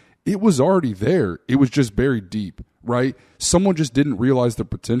question is, it was already there. It was just buried deep, right? Someone just didn't realize the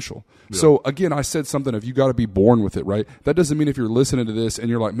potential. Yeah. So again, I said something of you got to be born with it, right? That doesn't mean if you're listening to this and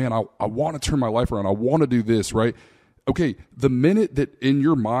you're like, man, I want to turn my life around. I want to do this, right? Okay, the minute that in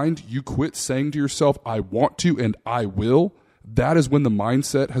your mind you quit saying to yourself, I want to and I will, that is when the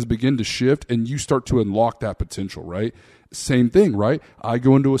mindset has begun to shift and you start to unlock that potential, right? Same thing, right? I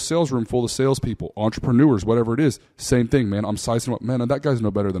go into a sales room full of salespeople, entrepreneurs, whatever it is. Same thing, man. I'm sizing up. Man, that guy's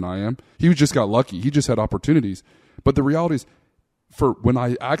no better than I am. He just got lucky. He just had opportunities. But the reality is, for when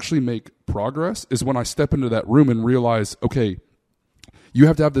I actually make progress is when I step into that room and realize, okay, you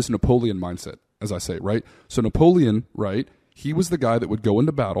have to have this Napoleon mindset, as I say, right? So Napoleon, right, he was the guy that would go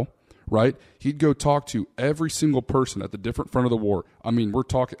into battle, right? He'd go talk to every single person at the different front of the war. I mean, we're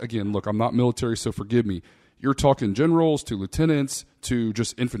talking, again, look, I'm not military, so forgive me. You're talking generals to lieutenants to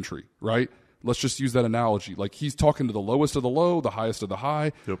just infantry, right? Let's just use that analogy. Like he's talking to the lowest of the low, the highest of the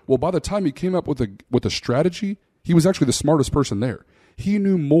high. Yep. Well, by the time he came up with a strategy, he was actually the smartest person there. He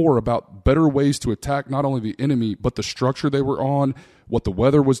knew more about better ways to attack not only the enemy, but the structure they were on, what the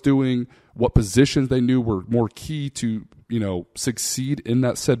weather was doing, what positions they knew were more key to, succeed in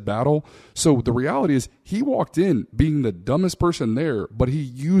that said battle. So the reality is he walked in being the dumbest person there, but he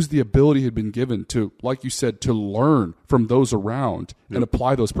used the ability he had been given to, like you said, to learn from those around and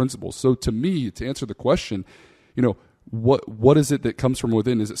apply those principles. So to me, to answer the question, what is it that comes from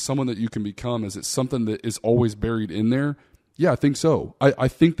within? Is it someone that you can become? Is it something that is always buried in there? Yeah, I think so. I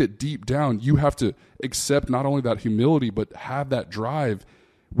think that deep down you have to accept not only that humility, but have that drive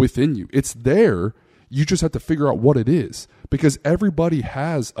within you. It's there. You just have to figure out what it is, because everybody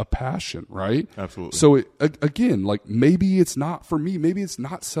has a passion, right? Absolutely. So again, like maybe it's not for me. Maybe it's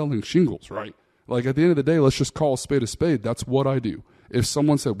not selling shingles, right? Like at the end of the day, let's just call a spade a spade. That's what I do. If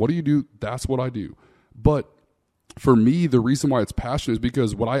someone said, what do you do? That's what I do. But for me, the reason why it's passionate is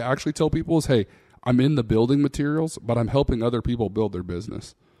because what I actually tell people is, hey, I'm in the building materials, but I'm helping other people build their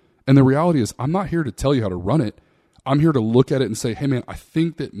business. And the reality is, I'm not here to tell you how to run it. I'm here to look at it and say, hey, man, I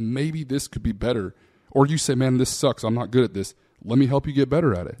think that maybe this could be better. Or you say, man, this sucks. I'm not good at this. Let me help you get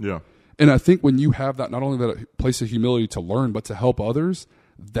better at it. Yeah. And I think when you have that, not only that place of humility to learn, but to help others,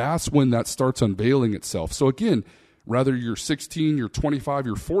 that's when that starts unveiling itself. So again, whether you're 16, you're 25,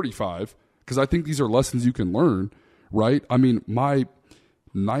 you're 45, because I think these are lessons you can learn, right? I mean, my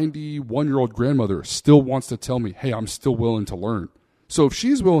 91-year-old grandmother still wants to tell me, hey, I'm still willing to learn. So if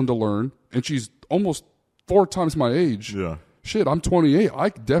she's willing to learn and she's almost 4 times my age, shit, I'm 28. I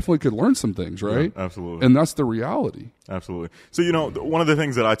definitely could learn some things, right? Yeah, absolutely. And that's the reality. Absolutely. So, one of the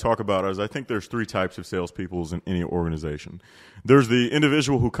things that I talk about is I think there's 3 types of salespeople in any organization. There's the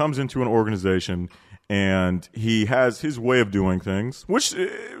individual who comes into an organization and he has his way of doing things, which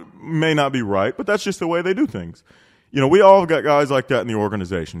may not be right, but that's just the way they do things. We all got guys like that in the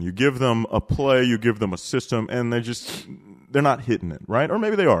organization. You give them a play, you give them a system, and they're not hitting it, right? Or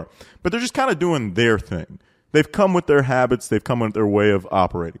maybe they are. But they're just kind of doing their thing. They've come with their habits. They've come with their way of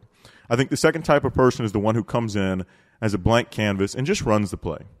operating. I think the second type of person is the one who comes in as a blank canvas and just runs the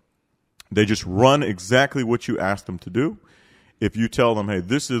play. They just run exactly what you ask them to do. If you tell them, hey,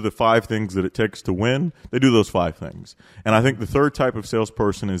 this is the 5 things that it takes to win, they do those 5 things. And I think the third type of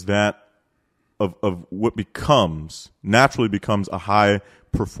salesperson is that of what naturally becomes a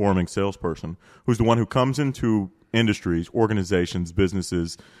high-performing salesperson, who's the one who comes into industries, organizations,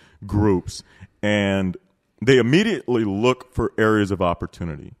 businesses, groups, and they immediately look for areas of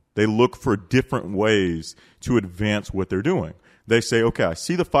opportunity. They look for different ways to advance what they're doing. They say, okay, I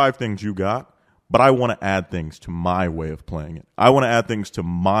see the 5 things you got, but I want to add things to my way of playing it. I want to add things to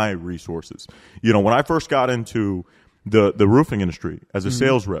my resources. When I first got into the roofing industry as a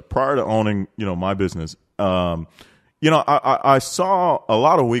sales rep, prior to owning, my business, I saw a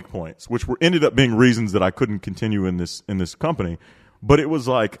lot of weak points, which ended up being reasons that I couldn't continue in this company. But it was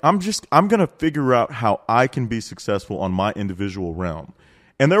like, I'm going to figure out how I can be successful on my individual realm.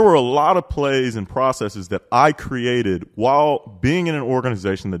 And there were a lot of plays and processes that I created while being in an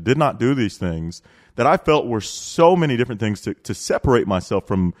organization that did not do these things that I felt were so many different things to separate myself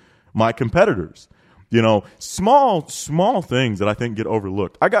from my competitors. Small things that I think get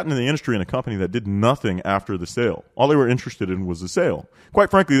overlooked. I got into the industry in a company that did nothing after the sale. All they were interested in was the sale.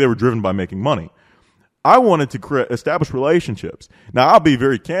 Quite frankly, they were driven by making money. I wanted to establish relationships. Now, I'll be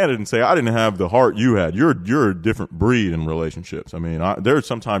very candid and say I didn't have the heart you had. You're a different breed in relationships. I mean, there's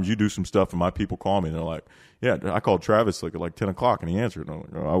sometimes you do some stuff and my people call me and they're like, yeah, I called Travis like 10 o'clock and he answered. And I'm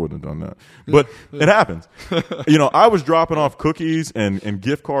like, oh, I wouldn't have done that. But it happens. I was dropping off cookies and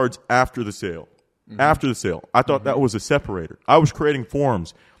gift cards after the sale. After the sale. I thought that was a separator. I was creating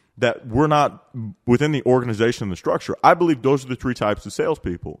forums that were not within the organization and the structure. I believe those are the 3 types of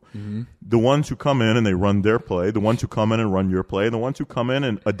salespeople. The ones who come in and they run their play, the ones who come in and run your play, and the ones who come in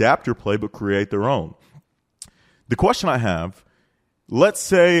and adapt your play but create their own. The question I have, let's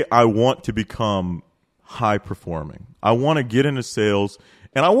say I want to become high performing. I want to get into sales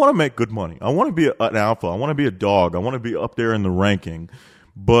and I want to make good money. I want to be an alpha. I want to be a dog. I want to be up there in the ranking.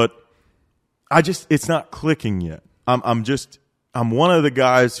 But it's not clicking yet. I'm one of the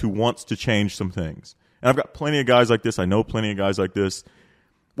guys who wants to change some things. And I've got plenty of guys like this. I know plenty of guys like this.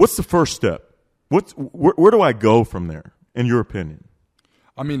 What's the first step? Where do I go from there, in your opinion?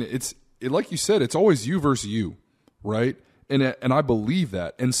 I mean, like you said, it's always you versus you, right? And I believe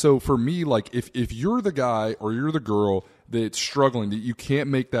that. And so for me, like if you're the guy or you're the girl that's struggling, that you can't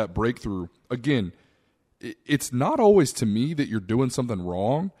make that breakthrough, again, it's not always to me that you're doing something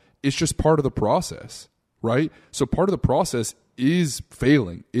wrong. It's just part of the process, right? So part of the process is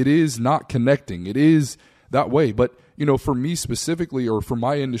failing. It is not connecting. It is that way. But, for me specifically, or for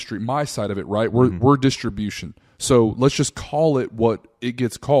my industry, my side of it, right, we're distribution. So let's just call it what it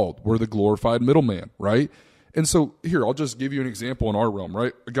gets called. We're the glorified middleman, right? And so here, I'll just give you an example in our realm,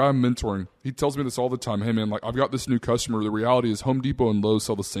 right? A guy I'm mentoring, he tells me this all the time. Hey, man, like I've got this new customer. The reality is Home Depot and Lowe's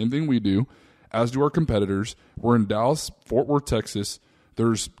sell the same thing we do, as do our competitors. We're in Dallas, Fort Worth, Texas.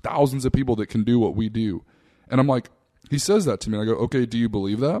 There's thousands of people that can do what we do. And I'm like, he says that to me. I go, okay, do you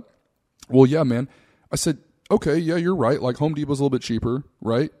believe that? Well, yeah, man. I said, okay, yeah, you're right. Like Home Depot's a little bit cheaper,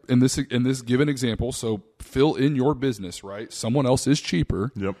 right? In this given example, so fill in your business, right? Someone else is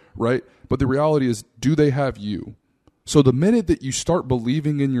cheaper, yep, right? But the reality is, do they have you? So the minute that you start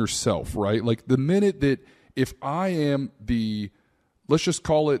believing in yourself, right? Like the minute that if I am let's just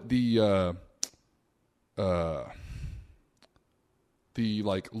call it the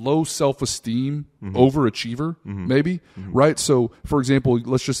like low self-esteem overachiever, maybe, right? So, for example,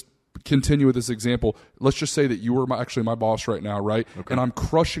 let's just continue with this example. Let's just say that you are actually my boss right now, right? Okay. And I'm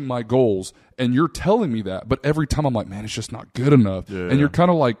crushing my goals, and you're telling me that, but every time I'm like, man, it's just not good enough. Yeah, and you're kind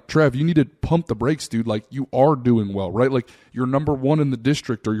of like, Trev, you need to pump the brakes, dude. Like, you are doing well, right? Like, you're number one in the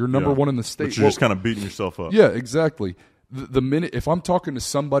district, or you're number one in the state. But you're just kind of beating yourself up. Yeah, exactly. The minute, if I'm talking to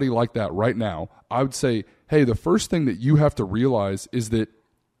somebody like that right now, I would say, hey, the first thing that you have to realize is that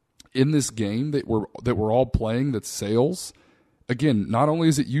in this game that we're all playing, that's sales. Again, not only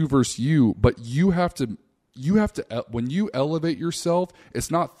is it you versus you, but you have to when you elevate yourself, it's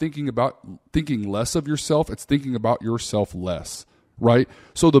not thinking less of yourself, it's thinking about yourself less, right?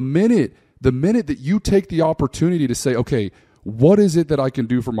 So the minute that you take the opportunity to say, okay, what is it that I can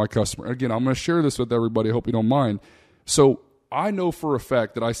do for my customer? Again, I'm going to share this with everybody. I hope you don't mind. So I know for a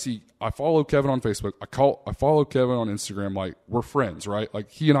fact that I follow Kevin on Facebook. I follow Kevin on Instagram. Like, we're friends, right? Like,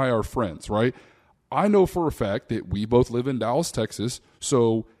 he and I are friends, right? I know for a fact that we both live in Dallas, Texas.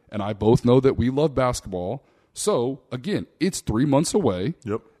 So, and I both know that we love basketball. So again, it's 3 months away.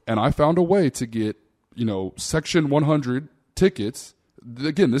 Yep. And I found a way to get, Section 100 tickets.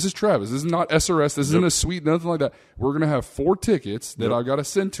 Again, this is Travis. This is not SRS. This isn't a suite, nothing like that. We're going to have 4 tickets that I got to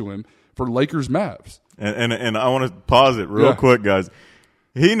send to him for Lakers Mavs. And I want to pause it real quick, guys.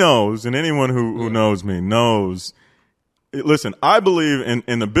 He knows, and anyone who knows me knows. Listen, I believe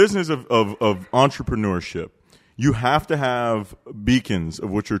in the business of entrepreneurship. You have to have beacons of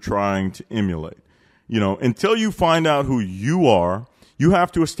what you're trying to emulate. Until you find out who you are, you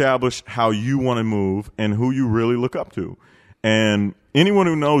have to establish how you want to move and who you really look up to. And anyone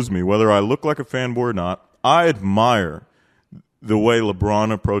who knows me, whether I look like a fanboy or not, I admire the way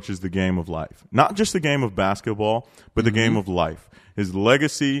LeBron approaches the game of life. Not just the game of basketball, but the game of life. His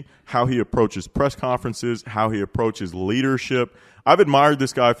legacy, how he approaches press conferences, how he approaches leadership. I've admired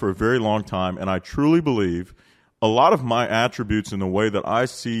this guy for a very long time, and I truly believe a lot of my attributes in the way that I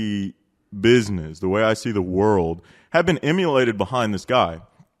see business, the way I see the world, have been emulated behind this guy.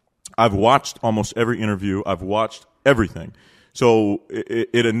 I've watched almost every interview. I've watched everything. So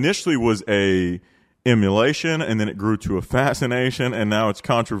it initially was a emulation, and then it grew to a fascination, and now it's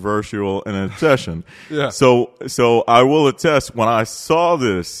controversial and an obsession. So I will attest, when I saw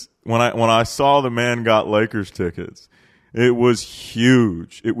this, when I saw the man got Lakers tickets, it was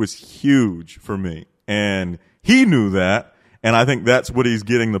huge. It was huge for me, and he knew that, and I think that's what he's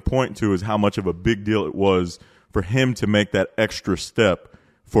getting the point to, is how much of a big deal it was for him to make that extra step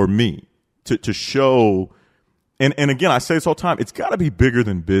for me to show. And again, I say this all the time, it's got to be bigger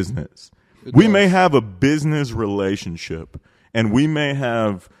than business. We may have a business relationship, and we may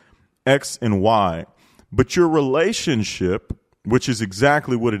have X and Y, but your relationship, which is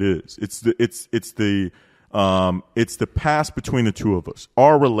exactly what it is, it's the past between the two of us,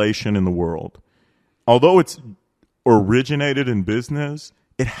 our relation in the world. Although it's originated in business,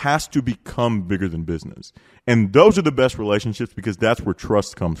 it has to become bigger than business, and those are the best relationships, because that's where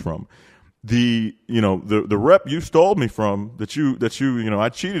trust comes from. The rep you stole me from, that I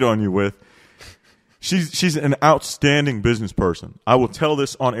cheated on you with. She's an outstanding business person. I will tell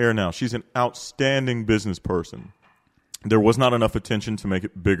this on air now. She's an outstanding business person. There was not enough attention to make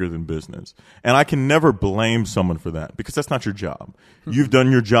it bigger than business. And I can never blame someone for that, because that's not your job. You've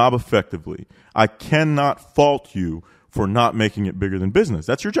done your job effectively. I cannot fault you for not making it bigger than business.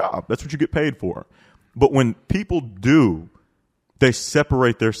 That's your job. That's what you get paid for. But when people do, they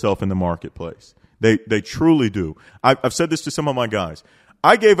separate themselves in the marketplace. They truly do. I've said this to some of my guys.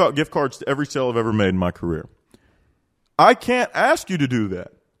 I gave out gift cards to every sale I've ever made in my career. I can't ask you to do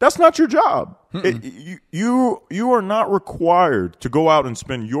that. That's not your job. You are not required to go out and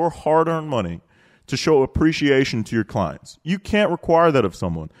spend your hard-earned money to show appreciation to your clients. You can't require that of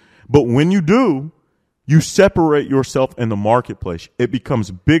someone. But when you do, you separate yourself in the marketplace. It becomes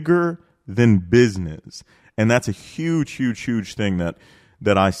bigger than business. And that's a huge, huge, huge thing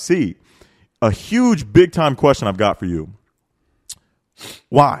that I see. A huge, big-time question I've got for you.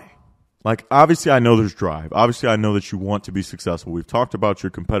 Why? Like, obviously I know there's drive. Obviously I know that you want to be successful. We've talked about your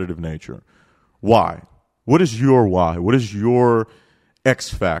competitive nature. Why? What is your why? What is your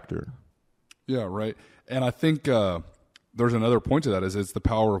X factor? Yeah, right. And I think there's another point to that, is it's the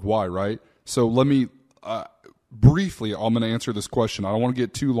power of why, right? So let me briefly, I'm going to answer this question. I don't want to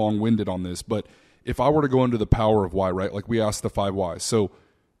get too long-winded on this, but if I were to go into the power of why, right, like we asked the 5 whys. So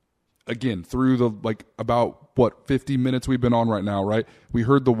again, through the about 50 minutes we've been on right now, right? We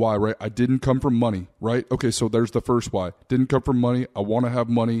heard the why, right? I didn't come from money, right? Okay, so there's the first why. Didn't come from money. I want to have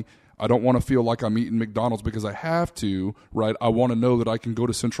money. I don't want to feel like I'm eating McDonald's because I have to, right? I want to know that I can go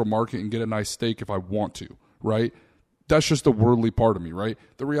to Central Market and get a nice steak if I want to, right? that's just the worldly part of me, right?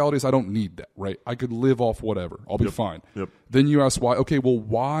 The reality is I don't need that, right? I could live off whatever. I'll be fine. Yep. Then you ask why. Okay, well,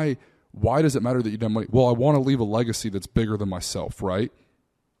 why does it matter that you don't have money? Well, I want to leave a legacy that's bigger than myself, right?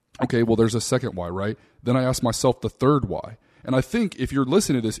 Okay, well, there's a second why, right? Then I ask myself the third why. And I think if you're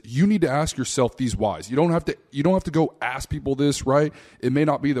listening to this, you need to ask yourself these whys. You don't have to go ask people this, right? It may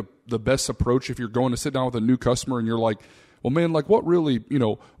not be the best approach if you're going to sit down with a new customer and you're like, well, man, like what really,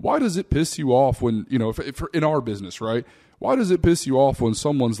 why does it piss you off when, if in our business, right? Why does it piss you off when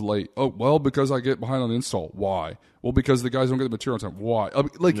someone's late? Oh, well, because I get behind on the install. Why? Well, because the guys don't get the material on time. Why?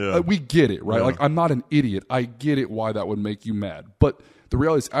 We get it, right? Yeah. Like, I'm not an idiot. I get it why that would make you mad. But the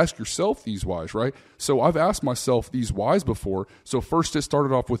reality is ask yourself these whys, right? So I've asked myself these whys before. So first it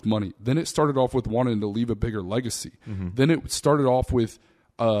started off with money. Then it started off with wanting to leave a bigger legacy. Mm-hmm. Then it started off with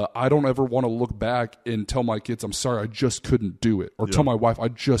I don't ever want to look back and tell my kids, I'm sorry, I just couldn't do it. Or tell my wife, I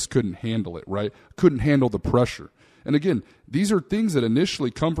just couldn't handle it, right? Couldn't handle the pressure. And again, these are things that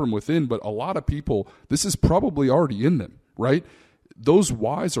initially come from within, but a lot of people, this is probably already in them, right? Those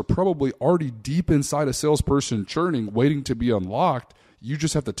whys are probably already deep inside a salesperson churning, waiting to be unlocked. You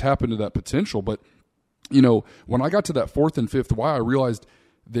just have to tap into that potential. But, when I got to that fourth and fifth why, I realized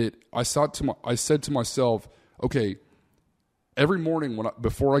that I said to myself, okay, every morning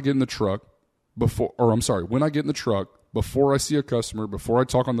before I get in the truck, when I get in the truck, before I see a customer, before I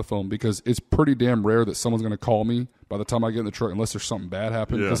talk on the phone, because it's pretty damn rare that someone's going to call me by the time I get in the truck, unless there's something bad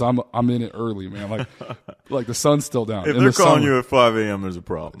happened, because I'm in it early, man. Like the sun's still down. If they're calling you at 5 a.m., there's a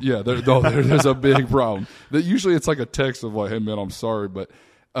problem. Yeah, there's a big problem. Usually it's like a text of like, hey, man, I'm sorry. But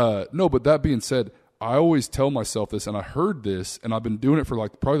but that being said, I always tell myself this, and I heard this, and I've been doing it for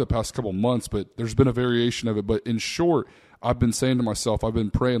like probably the past couple months, but there's been a variation of it. But in short, I've been saying to myself, I've been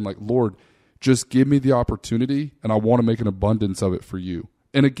praying like, Lord, just give me the opportunity, and I want to make an abundance of it for you.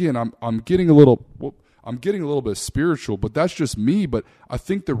 And again, I'm getting a little bit spiritual, but that's just me. But I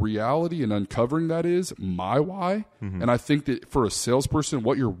think the reality and uncovering that is my why. Mm-hmm. And I think that for a salesperson,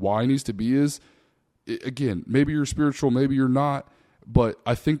 what your why needs to be is, again, maybe you're spiritual, maybe you're not. But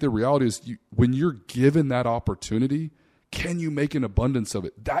I think the reality is when you're given that opportunity, can you make an abundance of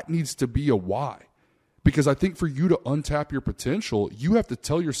it? That needs to be a why. Because I think for you to untap your potential, you have to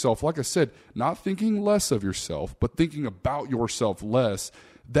tell yourself, like I said, not thinking less of yourself, but thinking about yourself less.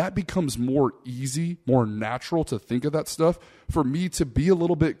 That becomes more easy, more natural to think of that stuff. For me to be a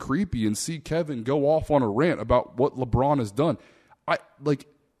little bit creepy and see Kevin go off on a rant about what LeBron has done,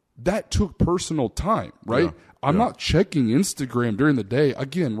 that took personal time, right? Yeah. I'm not checking Instagram during the day.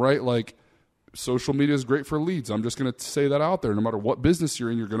 Again, right? Like, social media is great for leads. I'm just going to say that out there. No matter what business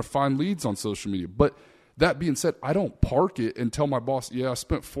you're in, you're going to find leads on social media. But that being said, I don't park it and tell my boss, I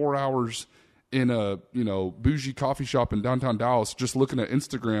spent 4 hours in a bougie coffee shop in downtown Dallas just looking at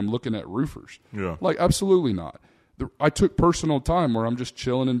Instagram, looking at roofers. Yeah. Like, absolutely not. I took personal time where I'm just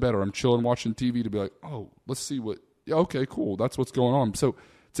chilling in bed or I'm chilling watching TV to be like, oh, let's see what – okay, cool. That's what's going on. So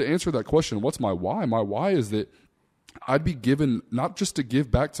to answer that question, what's my why? My why is that I'd be given not just to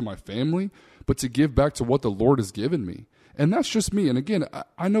give back to my family, but to give back to what the Lord has given me. And that's just me. And again,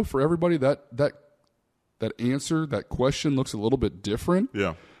 I know for everybody that answer, that question looks a little bit different.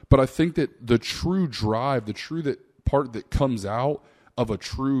 Yeah. But I think that the true drive, part that comes out of a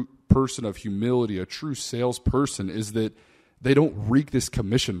true person of humility, a true salesperson, is that they don't reek this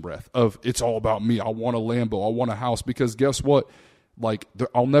commission breath of it's all about me. I want a Lambo. I want a house. Because guess what? Like,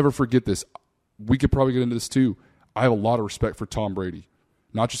 I'll never forget this. We could probably get into this too. I have a lot of respect for Tom Brady.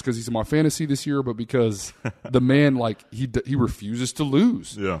 Not just because he's in my fantasy this year, but because the man, like, he refuses to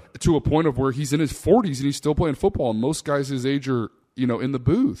lose. Yeah. To a point of where he's in his 40s and he's still playing football, and most guys his age are, in the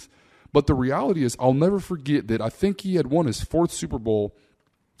booth. But the reality is, I'll never forget that I think he had won his 4th Super Bowl,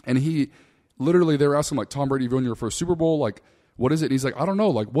 and they were asking, like, Tom Brady, you won your first Super Bowl? Like, what is it? And he's like, I don't know.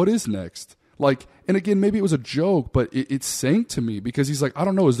 Like, what is next? Like, and again, maybe it was a joke, but it sank to me because he's like, I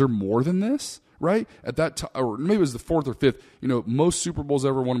don't know. Is there more than this? Right? At that time, or maybe it was the 4th or 5th, most Super Bowls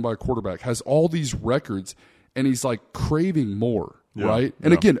ever won by a quarterback, has all these records, and he's like craving more, right?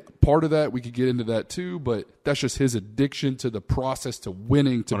 And again, part of that, we could get into that too, but that's just his addiction to the process, to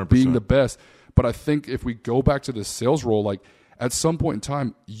winning, to 100%. Being the best. But I think if we go back to the sales role, like at some point in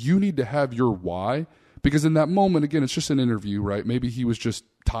time, you need to have your why, because in that moment, again, it's just an interview, right? Maybe he was just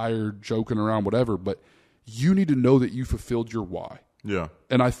tired, joking around, whatever, but you need to know that you fulfilled your why. Yeah.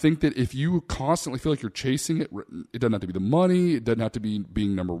 And I think that if you constantly feel like you're chasing it, it doesn't have to be the money, it doesn't have to be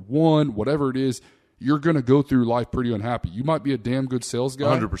being number one, whatever it is, you're going to go through life pretty unhappy. You might be a damn good sales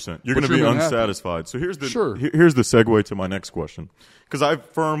guy. 100%. You're going to be unsatisfied. So here's the here's the segue to my next question, because I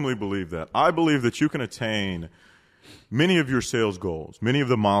firmly believe that. I believe that you can attain many of your sales goals, many of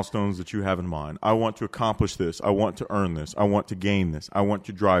the milestones that you have in mind. I want to accomplish this. I want to earn this. I want to gain this. I want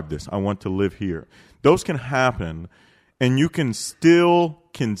to drive this. I want to live here. Those can happen, and you can still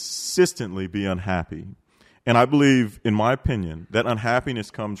consistently be unhappy. And I believe, in my opinion, that unhappiness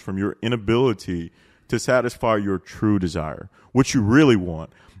comes from your inability to satisfy your true desire, what you really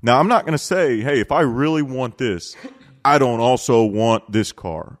want. Now, I'm not going to say, hey, if I really want this, I don't also want this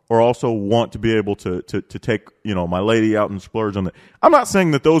car, or also want to be able to take, my lady out and splurge on that. I'm not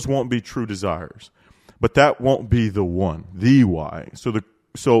saying that those won't be true desires, but that won't be the one, the why. So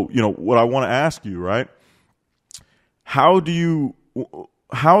what I want to ask you, right? How do you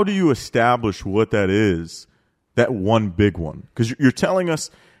establish what that is, that one big one? Because you're telling us,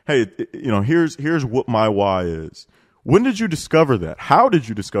 hey, here's what my why is. When did you discover that? How did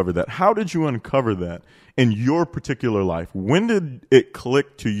you discover that? How did you uncover that in your particular life? When did it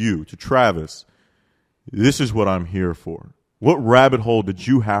click to you, to Travis, this is what I'm here for? What rabbit hole did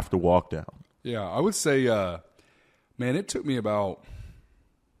you have to walk down? Yeah, I would say, man, it took me about,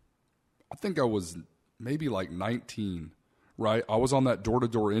 I think I was maybe like 19, right? I was on that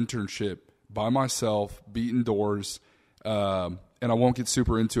door-to-door internship by myself, beating doors, and I won't get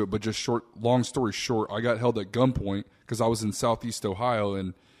super into it, but just long story short, I got held at gunpoint because I was in Southeast Ohio,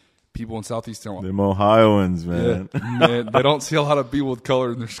 and people in Southeast Ohio, them Ohioans, man, they don't see a lot of people with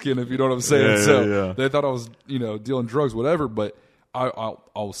color in their skin, if you know what I'm saying. They thought I was, dealing drugs, whatever. But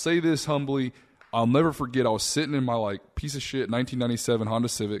I'll say this humbly, I'll never forget. I was sitting in my piece of shit 1997 Honda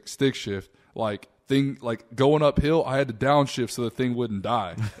Civic stick shift, thing, going uphill. I had to downshift so the thing wouldn't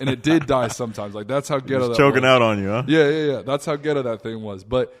die, and it did die sometimes. That's how ghetto that was. Choking out on you, huh? Yeah. That's how ghetto that thing was.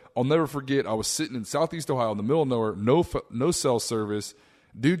 But I'll never forget. I was sitting in Southeast Ohio in the middle of nowhere, no cell service.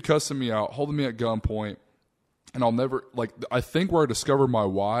 Dude cussing me out, holding me at gunpoint, and I'll never I think where I discovered my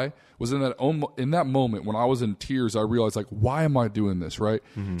why was in that moment when I was in tears. I realized why am I doing this, right?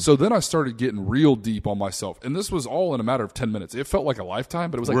 Mm-hmm. So then I started getting real deep on myself, and this was all in a matter of 10 minutes. It felt like a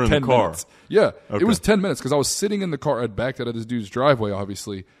lifetime, but it was 10 minutes. Yeah, okay. It was 10 minutes because I was sitting in the car. I'd backed out of this dude's driveway,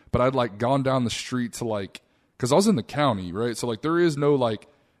 obviously, but I'd gone down the street to because I was in the county, right? So there is no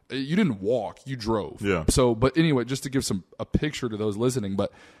you didn't walk, you drove. Yeah. So, but anyway, just to give a picture to those listening.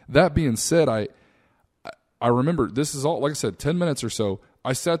 But that being said, I remember this is all, like I said, 10 minutes or so.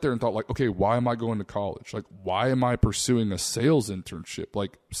 I sat there and thought okay, why am I going to college? Why am I pursuing a sales internship?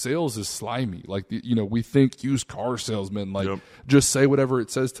 Sales is slimy. We think used car salesmen, yep. Just say whatever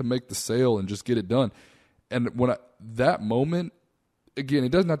it says to make the sale and just get it done. And that moment, again,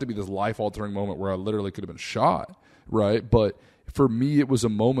 it doesn't have to be this life-altering moment where I literally could have been shot, right? But for me, it was a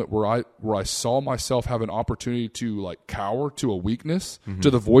moment where I saw myself have an opportunity to cower to a weakness, mm-hmm. to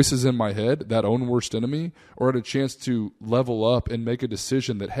the voices in my head, that own worst enemy, or had a chance to level up and make a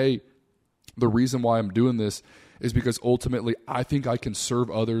decision that, hey, the reason why I'm doing this is because ultimately I think I can serve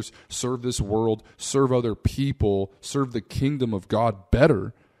others, serve this world, serve other people, serve the kingdom of God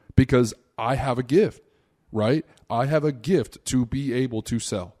better because I have a gift, right? I have a gift to be able to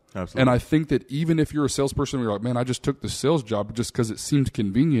sell. Absolutely. And I think that even if you're a salesperson and you're man, I just took the sales job just because it seemed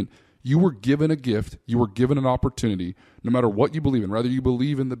convenient, you were given a gift, you were given an opportunity, no matter what you believe in, whether you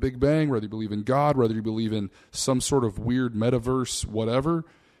believe in the Big Bang, whether you believe in God, whether you believe in some sort of weird metaverse, whatever,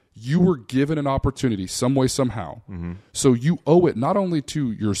 you were given an opportunity some way, somehow. Mm-hmm. So you owe it not only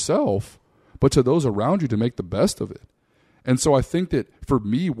to yourself, but to those around you to make the best of it. And so I think that for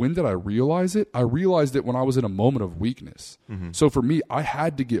me, when did I realize it? I realized it when I was in a moment of weakness. Mm-hmm. So for me, I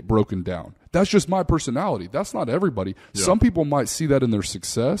had to get broken down. That's just my personality. That's not everybody. Yeah. Some people might see that in their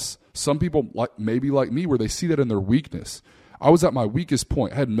success. Some people maybe like me where they see that in their weakness. I was at my weakest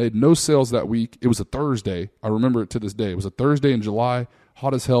point. I had made no sales that week. It was a Thursday. I remember it to this day. It was a Thursday in July,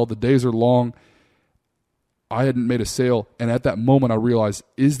 hot as hell. The days are long. I hadn't made a sale. And at that moment, I realized,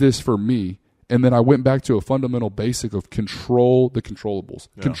 is this for me? And then I went back to a fundamental basic of control the controllables,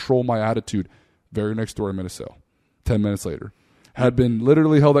 control my attitude. Very next door, I made a sale. 10 minutes later. Had been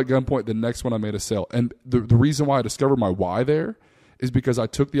literally held at gunpoint. The next one, I made a sale. And the reason why I discovered my why there is because I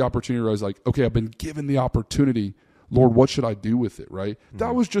took the opportunity where I was okay, I've been given the opportunity. Lord, what should I do with it, right? Mm-hmm.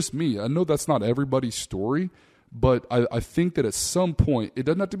 That was just me. I know that's not everybody's story, but I think that at some point, it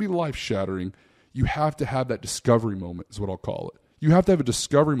doesn't have to be life-shattering. You have to have that discovery moment is what I'll call it. You have to have a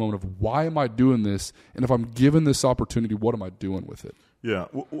discovery moment of why am I doing this, and if I'm given this opportunity, what am I doing with it? Yeah.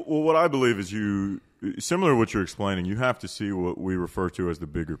 Well, what I believe is similar to what you're explaining, you have to see what we refer to as the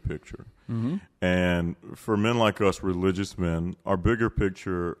bigger picture. Mm-hmm. And for men like us, religious men, our bigger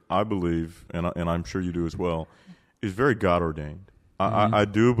picture, I believe, and I'm sure you do as well, is very God-ordained. Mm-hmm. I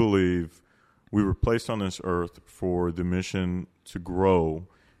do believe we were placed on this earth for the mission to grow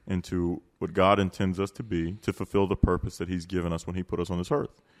into what God intends us to be to fulfill the purpose that he's given us when he put us on this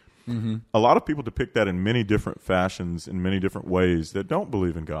earth. Mm-hmm. A lot of people depict that in many different fashions, in many different ways that don't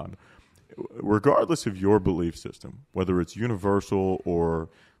believe in God. Regardless of your belief system, whether it's universal or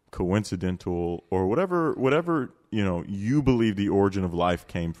coincidental or whatever you believe the origin of life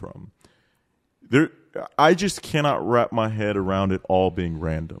came from, I just cannot wrap my head around it all being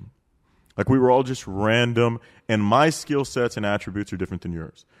random. Like we were all just random, and my skill sets and attributes are different than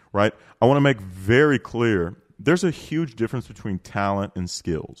yours, right? I want to make very clear there's a huge difference between talent and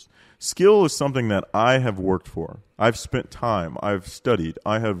skills. Skill is something that I have worked for. I've spent time. I've studied.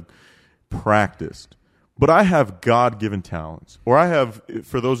 I have practiced. But I have God-given talents. Or I have,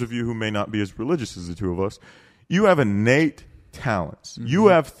 for those of you who may not be as religious as the two of us, you have innate talents. Mm-hmm. You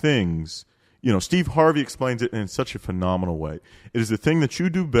have things. Steve Harvey explains it in such a phenomenal way. It is the thing that you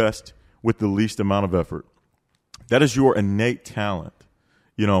do best with the least amount of effort. That is your innate talent.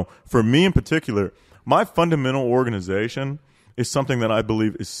 For me in particular, my fundamental organization is something that I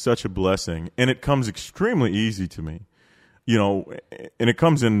believe is such a blessing, and it comes extremely easy to me. And it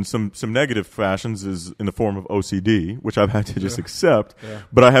comes in some negative fashions is in the form of OCD, which I've had to just accept. Yeah.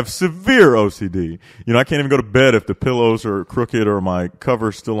 But I have severe OCD. I can't even go to bed if the pillows are crooked or my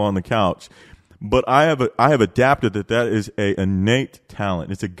cover's still on the couch. But I have adapted that is a innate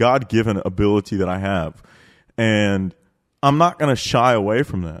talent. It's a God-given ability that I have. And I'm not going to shy away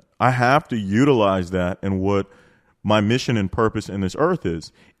from that. I have to utilize that in what my mission and purpose in this earth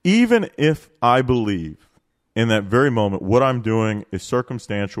is. Even if I believe in that very moment what I'm doing is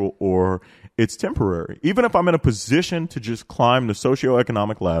circumstantial or it's temporary. Even if I'm in a position to just climb the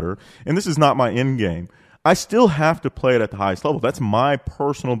socioeconomic ladder, and this is not my end game, I still have to play it at the highest level. That's my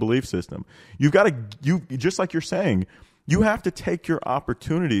personal belief system. You've got to, just like you're saying, you have to take your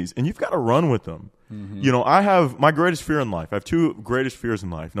opportunities and you've got to run with them. Mm-hmm. I have my greatest fear in life. I have two greatest fears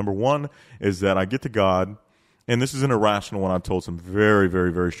in life. Number one is that I get to God, and this is an irrational one. I've told some very,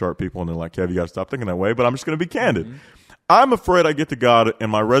 very, very sharp people, and they're like, Kev, you got to stop thinking that way, but I'm just going to be candid. Mm-hmm. I'm afraid I get to God,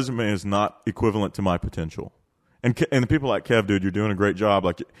 and my resume is not equivalent to my potential. And the people are like, Kev, dude, you're doing a great job.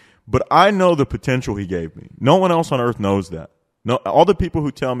 But I know the potential he gave me. No one else on earth knows that. No, all the people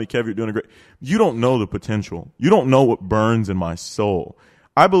who tell me, Kev, you're doing a great, you don't know the potential. You don't know what burns in my soul.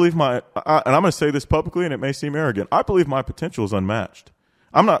 I believe and I'm going to say this publicly, and it may seem arrogant, I believe my potential is unmatched.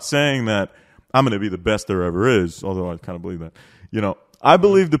 I'm not saying that I'm going to be the best there ever is, although I kind of believe that. I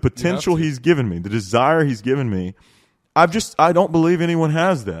believe the potential he's given me, the desire he's given me. I don't believe anyone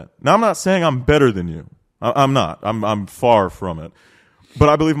has that. Now, I'm not saying I'm better than you. I'm not. I'm far from it. But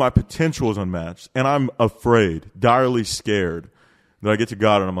I believe my potential is unmatched, and I'm afraid, direly scared, that I get to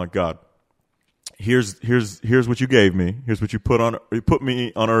God and I'm like, God, here's what you gave me. Here's what you put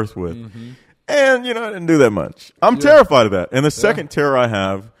me on earth with. Mm-hmm. And, I didn't do that much. I'm terrified of that. And the second terror I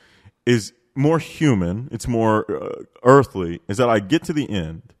have is more human. It's more earthly, is that I get to the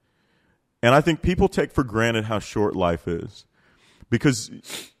end. And I think people take for granted how short life is because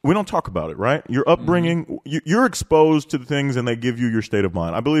we don't talk about it, right? Your upbringing, you're exposed to the things and they give you your state of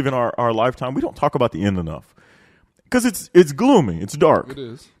mind. I believe in our lifetime, we don't talk about the end enough. Because it's gloomy. It's dark. It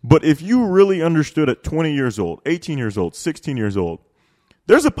is. But if you really understood at 20 years old, 18 years old, 16 years old,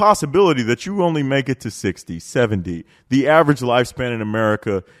 there's a possibility that you only make it to 60, 70. The average lifespan in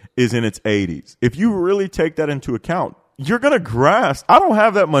America is in its 80s. If you really take that into account, you're going to grasp, I don't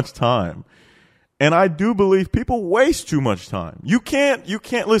have that much time. And I do believe people waste too much time. You can't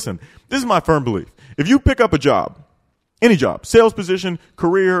listen. This is my firm belief. If you pick up a job, any job, sales position,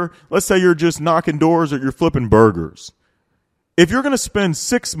 career, let's say you're just knocking doors or you're flipping burgers. If you're going to spend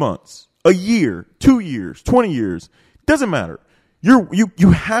 6 months, a year, 2 years, 20 years, doesn't matter.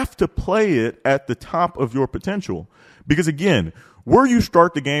 You have to play it at the top of your potential. Because again, where you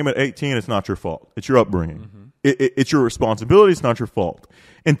start the game at 18, it's not your fault. It's your upbringing. Mm-hmm. It's your responsibility. It's not your fault.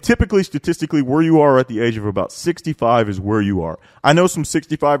 And typically, statistically, where you are at the age of about 65 is where you are. I know some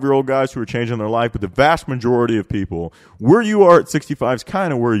 65-year-old guys who are changing their life, but the vast majority of people, where you are at 65 is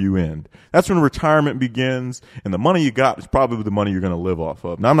kind of where you end. That's when retirement begins, and the money you got is probably the money you're going to live off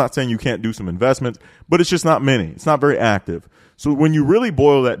of. Now, I'm not saying you can't do some investments, but it's just not many. It's not very active. So when you really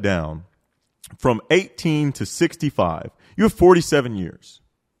boil that down, from 18 to 65, you have 47 years.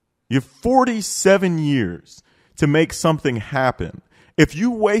 You have 47 years to make something happen. If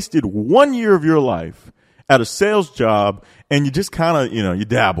you wasted 1 year of your life at a sales job and you just kind of, you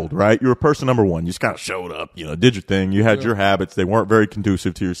dabbled, right? You were person number one. You just kind of showed up, did your thing. You had your habits. They weren't very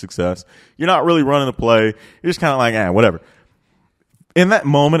conducive to your success. You're not really running the play. You're just kind of like, whatever. In that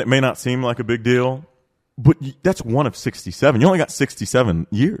moment, it may not seem like a big deal, but that's one of 67. You only got 67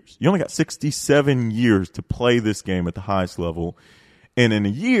 years. You only got 67 years to play this game at the highest level. And in a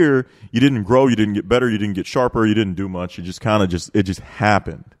year, you didn't grow, you didn't get better, you didn't get sharper, you didn't do much. You just kind of it just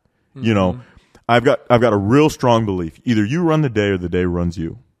happened. Mm-hmm. You know, I've got a real strong belief. Either you run the day or the day runs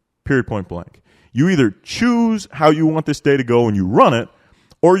you. Period, point blank. You either choose how you want this day to go and you run it,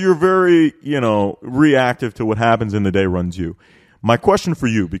 or you're very, reactive to what happens and the day runs you. My question for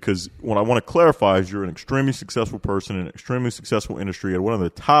you, because what I want to clarify is you're an extremely successful person in an extremely successful industry at one of the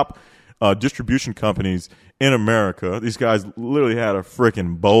top distribution companies in America. These guys literally had a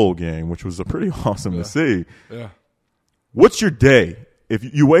freaking bowl game, which was pretty awesome to see. Yeah. What's your day? If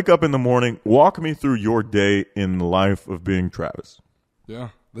you wake up in the morning, walk me through your day in the life of being Travis. Yeah,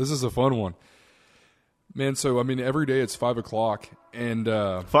 this is a fun one. Man, so, every day it's 5 o'clock. And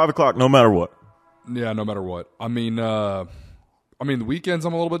 5 o'clock, no matter what. Yeah, no matter what. The weekends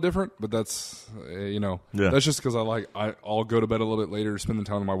I'm a little bit different, but that's, that's just because I'll go to bed a little bit later, spend the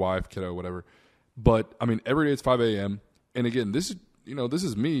time with my wife, kiddo, whatever. But, every day it's 5 a.m. And again, this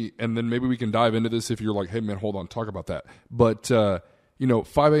is me, and then maybe we can dive into this if you're like, hey, man, hold on, talk about that. But, 5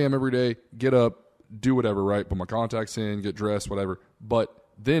 a.m. every day, get up, do whatever, right? Put my contacts in, get dressed, whatever. But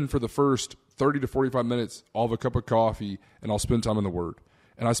then for the first 30 to 45 minutes, I'll have a cup of coffee, and I'll spend time in the Word.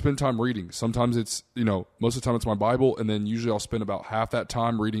 And I spend time reading. Sometimes it's, most of the time it's my Bible, and then usually I'll spend about half that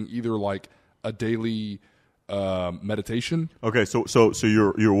time reading either like a daily meditation. Okay, so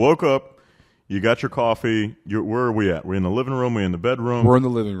you woke up, you got your coffee. Where are we at? We're in the living room. We're in the bedroom. We're in the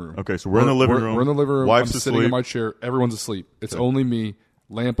living room. Okay, so we're in the living room. We're in the living room. Wife's I'm sitting asleep. in my chair. Everyone's asleep. It's only me.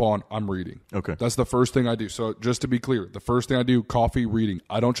 Lamp on. I'm reading. Okay, that's the first thing I do. So just to be clear, the first thing I do, coffee, reading.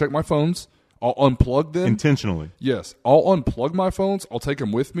 I don't check my phones. I'll unplug them intentionally. Yes, I'll unplug my phones. I'll take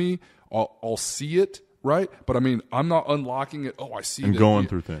them with me. I'll see it, right? But I'm not unlocking it. Oh, I see it. And going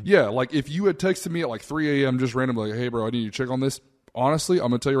through things. Yeah, like if you had texted me at like 3 a.m. just randomly, like, hey, bro, I need you to check on this. Honestly, I'm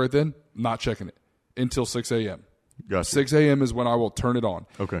going to tell you right then, not checking it until 6 a.m. Gotcha. 6 a.m. is when I will turn it on.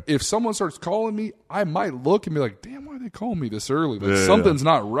 Okay. If someone starts calling me, I might look and be like, damn, why are they calling me this early? Like something's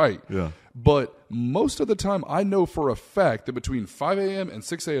not right. Yeah. But most of the time, I know for a fact that between 5 a.m. and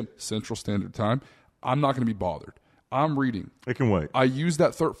 6 a.m. Central Standard Time, I'm not going to be bothered. I'm reading. It can wait. I use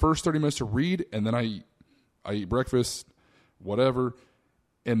that first 30 minutes to read, and then I eat breakfast, whatever.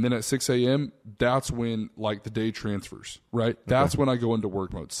 And then at 6 a.m., that's when like the day transfers, right? That's when I go into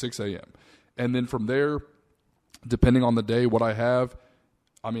work mode, 6 a.m. And then from there, depending on the day, what I have,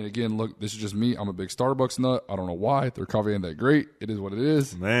 again, look, this is just me. I'm a big Starbucks nut. I don't know why. Their coffee ain't that great. It is what it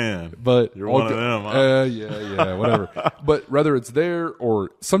is. Man, but you're one of them, huh? Yeah, whatever. But whether it's there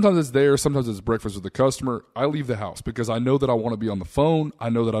or sometimes it's there, sometimes it's breakfast with the customer, I leave the house because I know that I want to be on the phone. I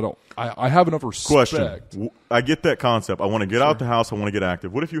know that I have enough respect. Question. I get that concept. I want to get out the house. I want to get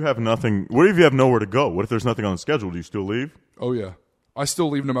active. What if you have nothing? What if you have nowhere to go? What if there's nothing on the schedule? Do you still leave? Oh, yeah. I still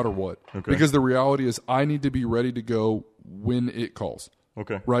leave no matter what. Okay. Because the reality is I need to be ready to go when it calls.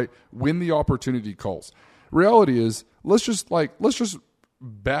 Okay. Right? When the opportunity calls. Reality is, let's just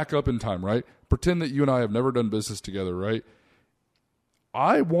back up in time, right? Pretend that you and I have never done business together, right?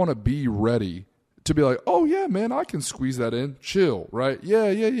 I want to be ready to be like, oh, yeah, man, I can squeeze that in. Chill, right?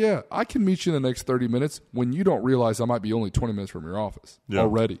 Yeah. I can meet you in the next 30 minutes when you don't realize I might be only 20 minutes from your office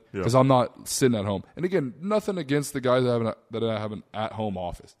already because I'm not sitting at home. And again, nothing against the guys that have an at-home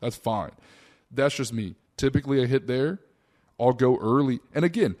office. That's fine. That's just me. Typically, I hit there. I'll go early. And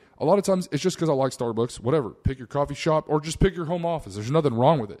again, a lot of times it's just because I like Starbucks. Whatever. Pick your coffee shop or just pick your home office. There's nothing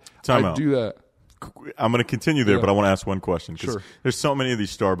wrong with it. Time I out. do that. I'm going to continue there, but I want to ask one question. Sure. There's so many of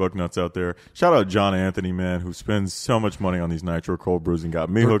these Starbucks nuts out there. Shout out John Anthony, man, who spends so much money on these Nitro Cold Brews and got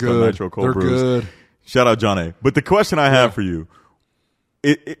me hooked on Nitro Cold Brews. They're good. Shout out John A. But the question I have for you,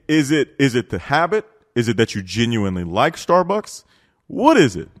 is it the habit? Is it that you genuinely like Starbucks? What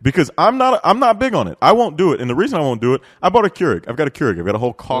is it? Because I'm not big on it. I won't do it. And the reason I won't do it, I bought a Keurig. I've got a Keurig. I've got a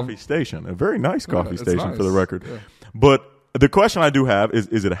whole coffee station, a very nice coffee station nice. for the record. Yeah. But the question I do have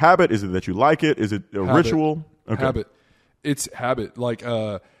is it a habit? Is it that you like it? Is it a ritual? Okay. Habit. It's habit. Like,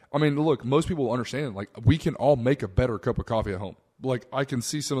 look, most people understand it. Like, we can all make a better cup of coffee at home. Like, I can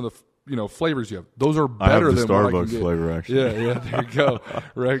see some of the flavors you have. Those are better than Starbucks what I can get. flavor, actually. Yeah, there you go.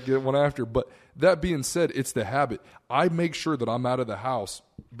 Right, get one after. But that being said, it's the habit. I make sure that I'm out of the house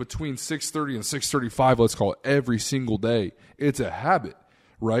between 6:30 and 6:35, let's call it, every single day. It's a habit,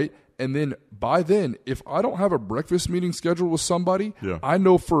 right? And then by then, if I don't have a breakfast meeting scheduled with somebody, I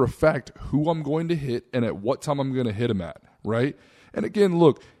know for a fact who I'm going to hit and at what time I'm going to hit them at, right? And again,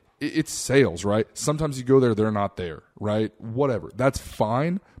 look, it's sales, right? Sometimes you go there, they're not there, right? Whatever. That's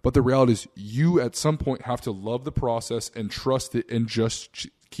fine. But the reality is you at some point have to love the process and trust it and just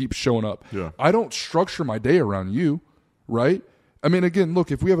keep showing up. Yeah. I don't structure my day around you, right? I mean, again,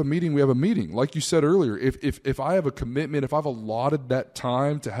 look, if we have a meeting, we have a meeting. Like you said earlier, if I have a commitment, if I've allotted that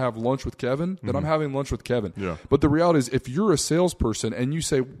time to have lunch with Kevin, then I'm having lunch with Kevin. Yeah. But the reality is, if you're a salesperson and you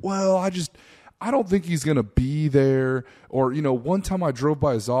say, well, I don't think he's going to be there, or, one time I drove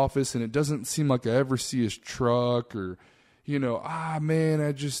by his office and it doesn't seem like I ever see his truck, or, man,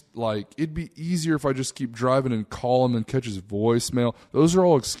 it'd be easier if I just keep driving and call him and catch his voicemail. Those are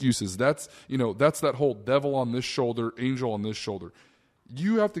all excuses. That's that whole devil on this shoulder, angel on this shoulder.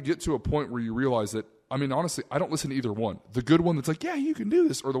 You have to get to a point where you realize that, I mean, honestly, I don't listen to either one. The good one that's like, yeah, you can do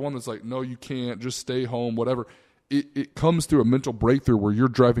this, or the one that's like, no, you can't, just stay home, whatever. It comes through a mental breakthrough where you're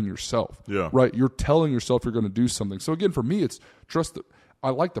driving yourself, right? You're telling yourself you're going to do something. So again, for me, it's trust.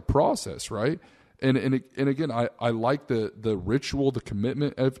 I like the process, right? And again, I like the ritual, the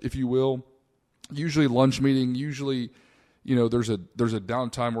commitment, if you will. Usually lunch meeting. Usually, there's a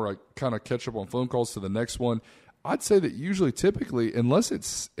downtime where I kind of catch up on phone calls to the next one. I'd say that usually, typically, unless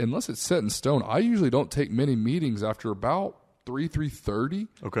it's set in stone, I usually don't take many meetings after about 3:30.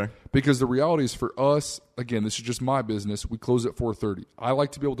 Okay. Because the reality is for us, again, this is just my business. We close at 4:30. I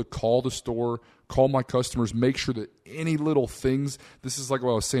like to be able to call the store, call my customers, make sure that any little things. This is like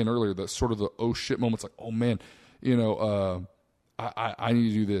what I was saying earlier. That sort of the oh shit moments. Like, oh man, I need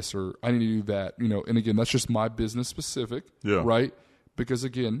to do this, or I need to do that. And again, that's just my business specific. Yeah. Right. Because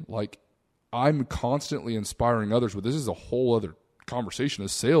again, like, I'm constantly inspiring others, but this is a whole other conversation.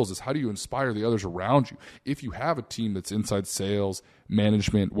 As sales is, how do you inspire the others around you? If you have a team that's inside sales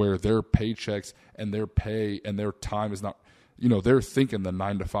management where their paychecks and their pay and their time is not, they're thinking the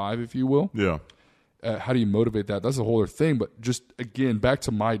 9 to 5, if you will. Yeah. How do you motivate that? That's a whole other thing. But just again, back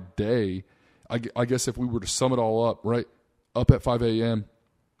to my day, I guess if we were to sum it all up, right? Up at 5 a.m.,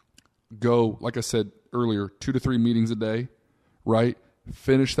 go, like I said earlier, 2 to 3 meetings a day, right?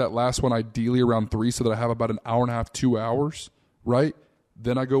 Finish that last one ideally around 3 so that I have about an hour and a half, 2 hours. Right?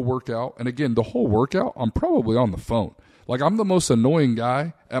 Then I go work out. And again, the whole workout, I'm probably on the phone. Like, I'm the most annoying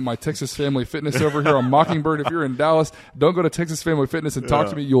guy at my Texas Family Fitness over here on Mockingbird. If you're in Dallas, don't go to Texas Family Fitness and talk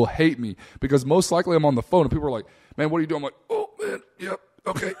to me. You'll hate me, because most likely I'm on the phone and people are like, man, what are you doing? I'm like, oh, man, yep,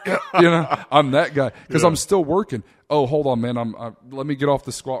 okay, yeah. I'm that guy because I'm still working. Oh, hold on, man. Let me get off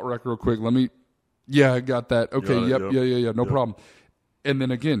the squat rack real quick. I got that. Okay, yep. No problem. And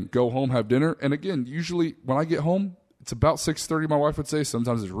then again, go home, have dinner. And again, usually when I get home, it's about 6:30, my wife would say.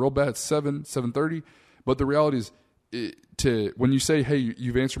 Sometimes it's real bad. It's 7:30. But the reality is, when you say, hey,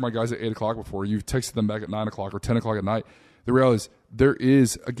 you've answered my guys at 8 o'clock before, you've texted them back at 9 o'clock or 10 o'clock at night, the reality is there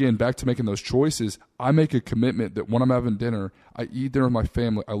is, again, back to making those choices, I make a commitment that when I'm having dinner, I eat dinner with my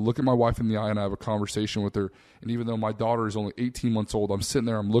family, I look at my wife in the eye and I have a conversation with her. And even though my daughter is only 18 months old, I'm sitting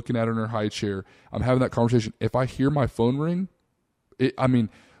there, I'm looking at her in her high chair, I'm having that conversation. If I hear my phone ring, it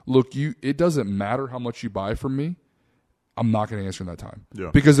doesn't matter how much you buy from me, I'm not going to answer in that time.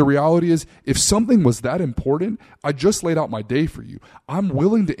 Yeah. Because the reality is, if something was that important, I just laid out my day for you. I'm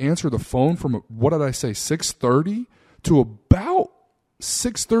willing to answer the phone from, 6:30 to about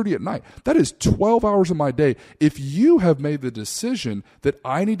 6:30 at night. That is 12 hours of my day. If you have made the decision that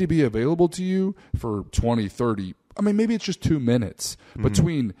I need to be available to you for 20, 30, maybe it's just 2 minutes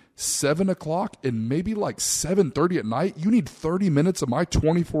between 7 o'clock and maybe like 7:30 at night, you need 30 minutes of my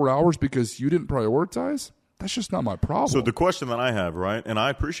 24 hours because you didn't prioritize? That's just not my problem. So the question that I have, right, and I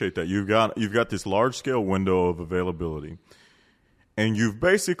appreciate that you've got this large scale window of availability, and you've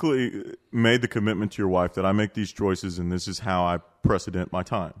basically made the commitment to your wife that I make these choices and this is how I precedent my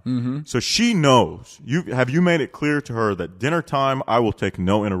time. Mm-hmm. So she knows. Have you made it clear to her that dinner time I will take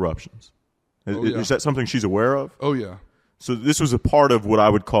no interruptions? Is that something she's aware of? Oh yeah. So this was a part of what I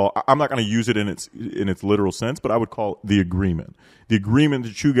would call, I'm not going to use it in its literal sense, but I would call it the agreement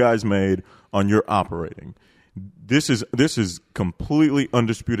that you guys made on your operating. This is completely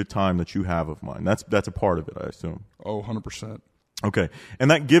undisputed time that you have of mine. That's a part of it, I assume. Oh, 100%. Okay,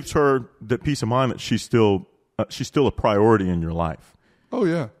 and that gives her the peace of mind that she's still a priority in your life. Oh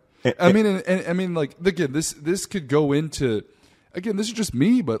yeah, again, this could go into, again, this is just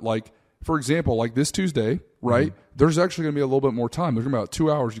me, but like, for example, like this Tuesday, right? Mm-hmm. There's actually going to be a little bit more time. There's going to be about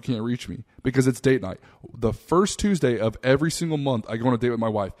 2 hours you can't reach me because it's date night. The first Tuesday of every single month, I go on a date with my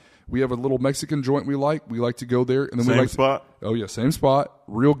wife. We have a little Mexican joint we like. We like to go there, and then same spot. Oh yeah, same spot.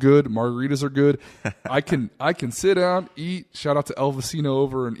 Real good. Margaritas are good. I can sit down, eat. Shout out to El Vecino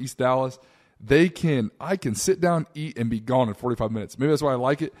over in East Dallas. I can sit down, eat, and be gone in 45 minutes. Maybe that's why I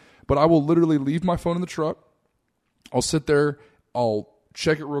like it. But I will literally leave my phone in the truck. I'll sit there. I'll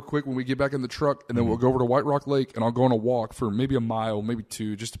check it real quick when we get back in the truck, and then we'll go over to White Rock Lake, and I'll go on a walk for maybe a mile, maybe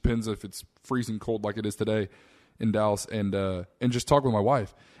 2. Just depends if it's freezing cold like it is today in Dallas, and just talk with my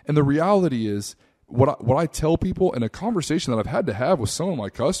wife. And the reality is, what I tell people in a conversation that I've had to have with some of my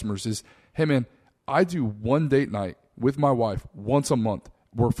customers is, hey man, I do one date night with my wife once a month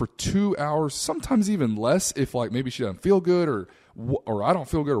where for 2 hours, sometimes even less, if like maybe she doesn't feel good or I don't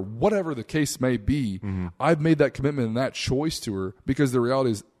feel good or whatever the case may be, I've made that commitment and that choice to her because the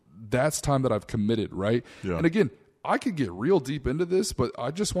reality is that's time that I've committed, right? Yeah. And again, I could get real deep into this, but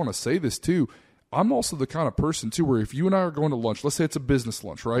I just want to say this too. I'm also the kind of person too where if you and I are going to lunch, let's say it's a business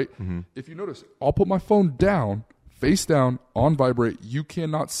lunch, right? If you notice, I'll put my phone down, face down, on vibrate. You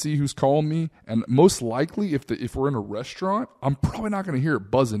cannot see who's calling me, and most likely, if we're in a restaurant, I'm probably not going to hear it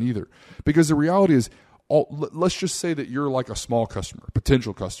buzzing either, because the reality is, let's just say that you're like a small customer,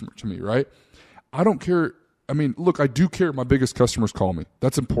 potential customer to me, right? I don't care. I mean, look, I do care if my biggest customers call me.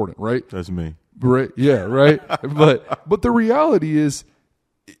 That's important, right? That's me. Right? Yeah, right. but the reality is,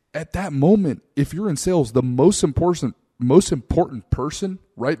 at that moment, if you're in sales, the most important person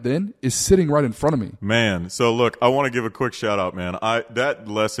right then is sitting right in front of me. Man, so look, I want to give a quick shout out, man. That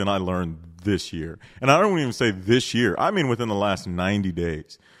lesson I learned this year, and I don't even say this year, I mean within the last 90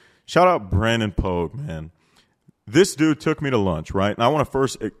 days. Shout out Brandon Pogue, man. This dude took me to lunch, right? And I want to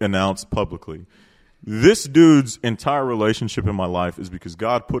first announce publicly, this dude's entire relationship in my life is because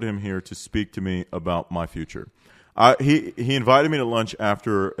God put him here to speak to me about my future. He invited me to lunch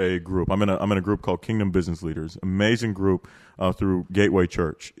after a group. I'm in a group called Kingdom Business Leaders. Amazing group through Gateway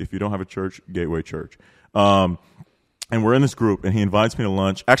Church. If you don't have a church, Gateway Church. And we're in this group, and he invites me to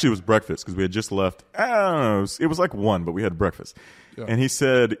lunch. Actually, it was breakfast because we had just left. I don't know. It was like 1, but we had breakfast. Yeah. And he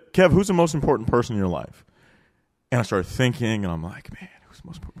said, Kev, who's the most important person in your life? And I started thinking, and I'm like, man, who's the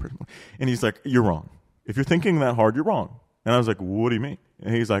most important person? And he's like, you're wrong. If you're thinking that hard, you're wrong. And I was like, what do you mean?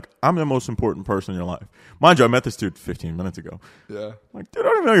 And he's like, I'm the most important person in your life. Mind you, I met this dude 15 minutes ago. Yeah. I'm like, dude, I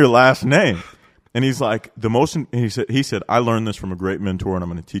don't even know your last name. And he's like, he said, I learned this from a great mentor, and I'm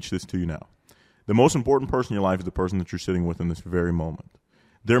going to teach this to you now. The most important person in your life is the person that you're sitting with in this very moment.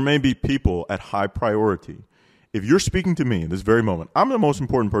 There may be people at high priority. If you're speaking to me in this very moment, I'm the most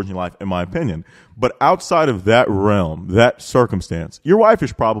important person in your life, in my opinion. But outside of that realm, that circumstance, your wife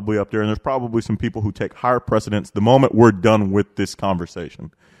is probably up there, and there's probably some people who take higher precedence the moment we're done with this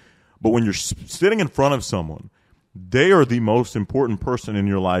conversation. But when you're sitting in front of someone, they are the most important person in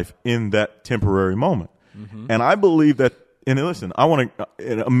your life in that temporary moment. And I believe that, and listen,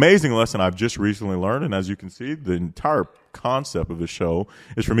 an amazing lesson I've just recently learned, and as you can see, the entire concept of this show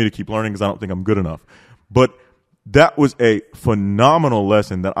is for me to keep learning because I don't think I'm good enough. But that was a phenomenal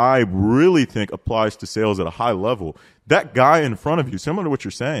lesson that I really think applies to sales at a high level. That guy in front of you, similar to what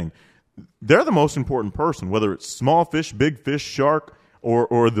you're saying, they're the most important person, whether it's small fish, big fish, shark,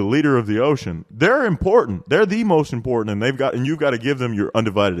 or the leader of the ocean. They're important. They're the most important, and you've got to give them your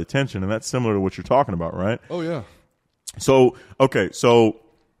undivided attention, and that's similar to what you're talking about, right? Oh, yeah. So, okay,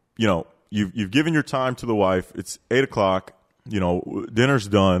 you know, you've given your time to the wife. It's 8 o'clock. You know, dinner's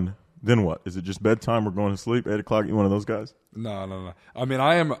done. Then what? Is it just bedtime? We're going to sleep? 8 o'clock? You one of those guys? No. I mean,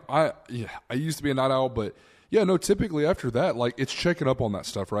 I used to be a night owl, but yeah, no, typically after that, like, it's checking up on that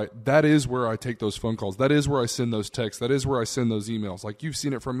stuff, right? That is where I take those phone calls. That is where I send those texts. That is where I send those emails. Like, you've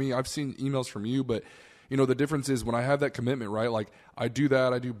seen it from me. I've seen emails from you, but you know, the difference is when I have that commitment, right? Like, I do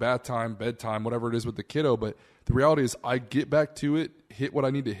that. I do bath time, bedtime, whatever it is with the kiddo, but the reality is I get back to it, hit what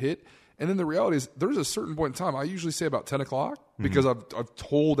I need to hit. And then the reality is there's a certain point in time. I usually say about 10 o'clock because I've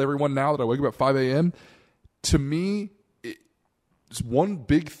told everyone now that I wake up at 5 a.m. To me, it's one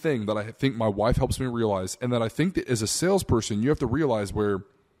big thing that I think my wife helps me realize, and that I think that as a salesperson, you have to realize where,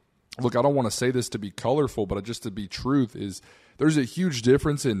 look, I don't want to say this to be colorful, but just to be truth, is there's a huge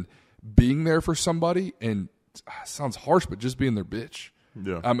difference in being there for somebody, and it sounds harsh, but just being their bitch.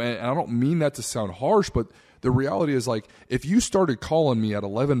 Yeah. And I don't mean that to sound harsh, but the reality is, like, if you started calling me at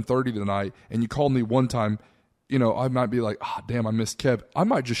 11:30 tonight and you called me one time, you know, I might be like, damn, I missed Kev. I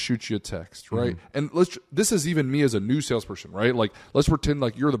might just shoot you a text, right? And this is even me as a new salesperson, right? Like, let's pretend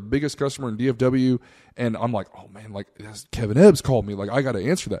like you're the biggest customer in DFW, and I'm like, oh man, like, Kevin Ebbs called me, like, I got to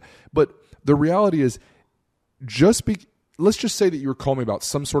answer that. But the reality is, let's just say that you were calling me about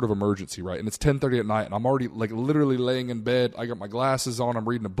some sort of emergency, right? And it's 10:30 at night, and I'm already, like, literally laying in bed. I got my glasses on. I'm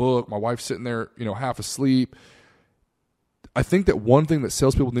reading a book. My wife's sitting there, you know, half asleep. I think that one thing that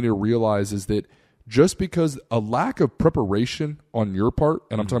salespeople need to realize is that just because a lack of preparation on your part,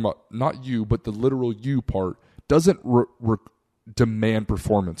 and I'm talking about not you, but the literal you part, doesn't demand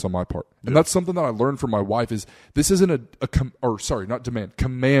performance on my part. And that's something that I learned from my wife is this isn't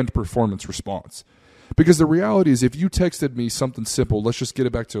command performance response. Because the reality is, if you texted me something simple, let's just get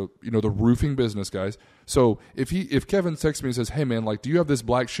it back to, you know, the roofing business, guys. So if Kevin texts me and says, hey man, like, do you have this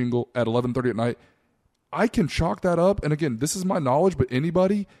black shingle at 11:30 at night? I can chalk that up. And again, this is my knowledge, but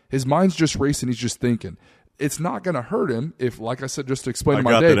anybody, his mind's just racing. He's just thinking. It's not going to hurt him if, like I said, just to explain my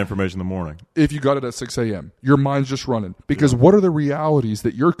day. I got that information in the morning. If you got it at 6 a.m., your mind's just running. Because what are the realities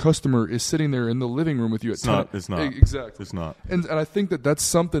that your customer is sitting there in the living room with you at 10? It's not. Exactly. It's not. And I think that that's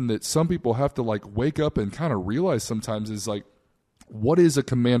something that some people have to like wake up and kind of realize sometimes is like, what is a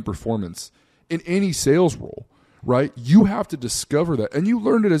command performance in any sales role, right? You have to discover that. And you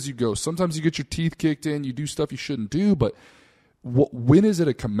learn it as you go. Sometimes you get your teeth kicked in, you do stuff you shouldn't do, but when is it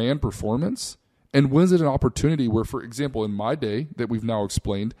a command performance? And when is it an opportunity where, for example, in my day that we've now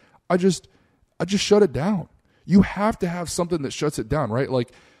explained, I just shut it down. You have to have something that shuts it down, right?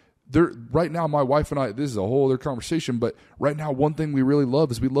 Like right now, my wife and I, this is a whole other conversation, but right now, one thing we really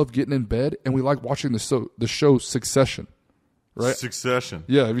love is we love getting in bed and we like watching the show Succession, right? Succession.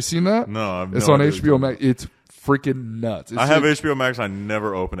 Yeah, have you seen that? No, it's on HBO Max. It's freaking nuts. I have HBO Max. I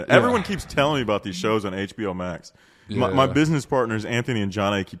never open it. Yeah. Everyone keeps telling me about these shows on HBO Max. Yeah. My business partners, Anthony and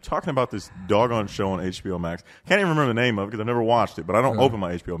John A., keep talking about this doggone show on HBO Max. Can't even remember the name of it because I've never watched it, but I don't open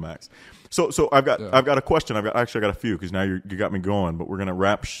my HBO Max. So I've got a question. I got a few because now you got me going, but we're going to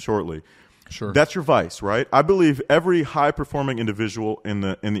wrap shortly. Sure. That's your vice, right? I believe every high-performing individual in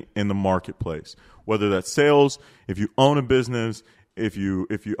the marketplace, whether that's sales, if you own a business, if you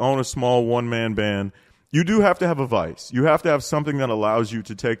own a small one-man band, you do have to have a vice. You have to have something that allows you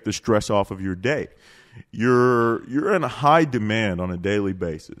to take the stress off of your day. You're in a high demand on a daily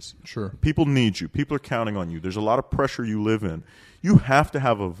basis. Sure. People need you. People are counting on you. There's a lot of pressure you live in. You have to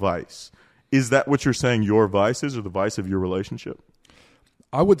have a vice. Is that what you're saying your vice is, or the vice of your relationship?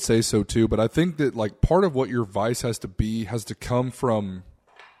 I would say so too, but I think that like part of what your vice has to come from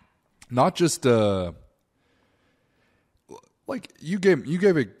not just like you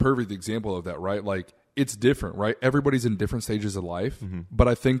gave a perfect example of that, right? Like it's different, right? Everybody's in different stages of life, but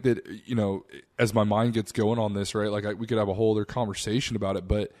I think that, you know, as my mind gets going on this, right, like we could have a whole other conversation about it,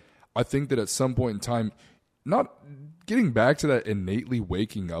 but I think that at some point in time, not getting back to that innately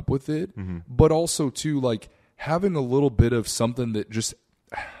waking up with it, but also to like having a little bit of something that just,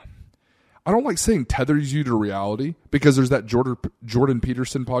 I don't like saying tethers you to reality, because there's that Jordan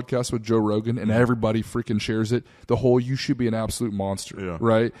Peterson podcast with Joe Rogan and everybody freaking shares it. The whole, you should be an absolute monster,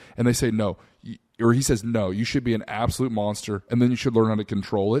 right? And they say no. Or he says, no, you should be an absolute monster, and then you should learn how to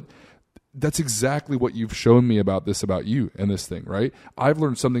control it. That's exactly what you've shown me about you and this thing, right? I've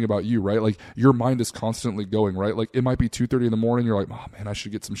learned something about you, right? Like your mind is constantly going, right? Like it might be 2:30 in the morning. You're like, oh man, I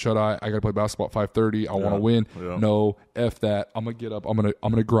should get some shut eye. I got to play basketball at 5:30. I want to win. Yeah. No, F that. I'm going to get up. I'm going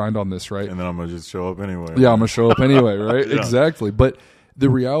to grind on this, right? And then I'm going to just show up anyway. Yeah, I'm going to show up anyway, right? Yeah. Exactly. But the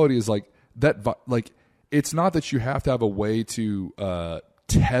reality is like that, like it's not that you have to have a way to,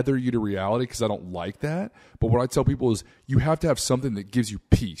 tether you to reality, because I don't like that. But what I tell people is you have to have something that gives you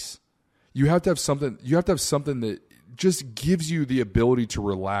peace. You have to have something that just gives you the ability to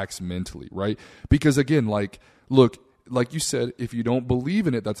relax mentally, right? Because again, like, look, like you said, if you don't believe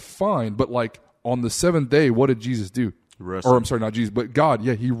in it, that's fine. But like on the seventh day, what did Jesus do? Rested. Or I'm sorry, not Jesus, but God.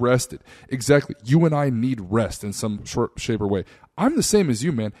 Yeah, he rested. Exactly. You and I need rest in some shape or way. I'm the same as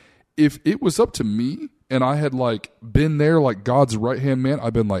you, man. If it was up to me and I had like been there like God's right-hand man,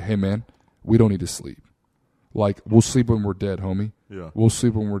 I've been like, hey man, we don't need to sleep. Like, we'll sleep when we're dead, homie. Yeah. We'll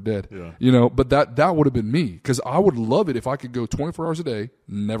sleep when we're dead. Yeah. You know, but that would have been me, because I would love it if I could go 24 hours a day,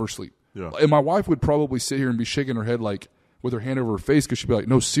 never sleep. Yeah. And my wife would probably sit here and be shaking her head like with her hand over her face, because she'd be like,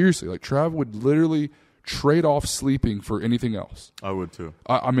 no, seriously. Like Trav would literally trade off sleeping for anything else. I would too.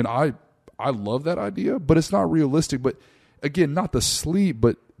 I mean, I love that idea, but it's not realistic. But again, not the sleep,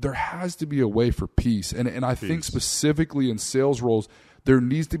 but there has to be a way for peace. And I think specifically in sales roles, there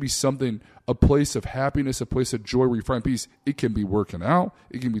needs to be something, a place of happiness, a place of joy where you find peace. It can be working out.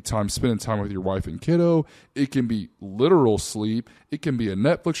 It can be spending time with your wife and kiddo. It can be literal sleep. It can be a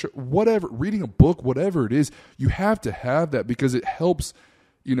Netflix show, whatever, reading a book, whatever it is. You have to have that, because it helps.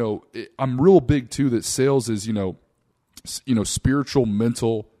 You know, I'm real big too that sales is, you know, spiritual,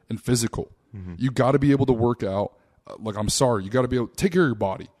 mental, and physical. You got to be able to work out. Like, I'm sorry, you got to be able to take care of your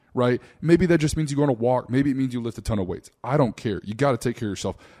body, right? Maybe that just means you go on a walk. Maybe it means you lift a ton of weights. I don't care. You got to take care of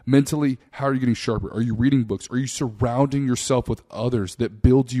yourself. Mentally, how are you getting sharper? Are you reading books? Are you surrounding yourself with others that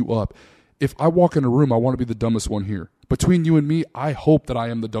build you up? If I walk in a room, I want to be the dumbest one here. Between you and me, I hope that I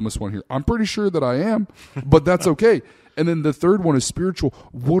am the dumbest one here. I'm pretty sure that I am, but that's okay. And then the third one is spiritual.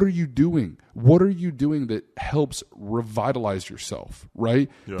 What are you doing? What are you doing that helps revitalize yourself, right?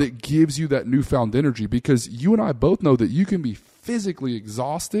 Yeah. That gives you that newfound energy, because you and I both know that you can be physically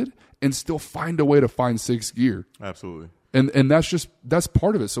exhausted and still find a way to find sixth gear. Absolutely. And that's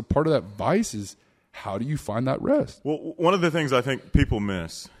part of it. So part of that vice is, how do you find that rest? Well, one of the things I think people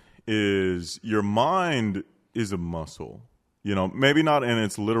miss is your mind is a muscle. You know, maybe not in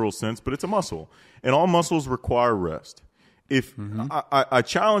its literal sense, but it's a muscle. And all muscles require rest. If I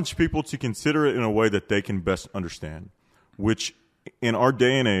challenge people to consider it in a way that they can best understand, which in our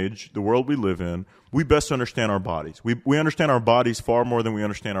day and age, the world we live in, we best understand our bodies. We understand our bodies far more than we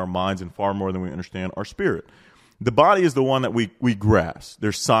understand our minds and far more than we understand our spirit. The body is the one that we grasp.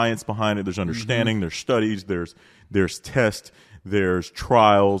 There's science behind it. There's understanding. There's studies. There's tests. There's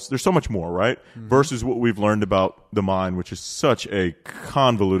trials. There's so much more, right? Versus what we've learned about the mind, which is such a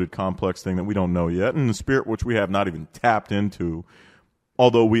convoluted, complex thing that we don't know yet, and the spirit, which we have not even tapped into,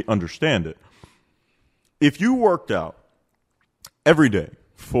 although we understand it. If you worked out every day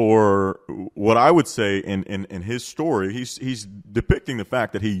for what I would say in his story, he's depicting the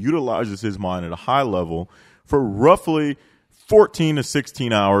fact that he utilizes his mind at a high level for roughly 14 to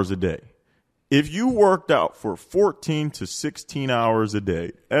 16 hours a day. If you worked out for 14 to 16 hours a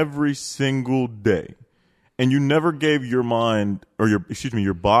day, every single day, and you never gave your mind or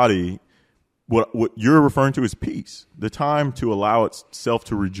your body what you're referring to as peace, the time to allow itself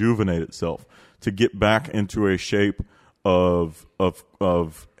to rejuvenate itself, to get back into a shape of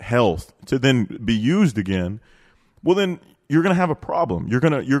health, to then be used again, well, then you're going to have a problem. You're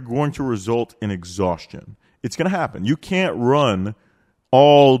going to result in exhaustion. It's going to happen. You can't run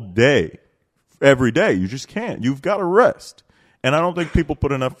all day. Every day. You just can't. You've got to rest. And I don't think people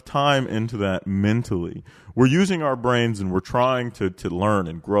put enough time into that mentally. We're using our brains and we're trying to learn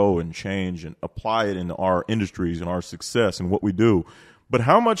and grow and change and apply it in our industries and our success and what we do. But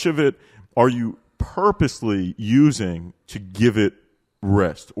how much of it are you purposely using to give it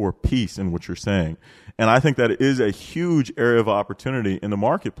rest or peace in what you're saying? And I think that is a huge area of opportunity in the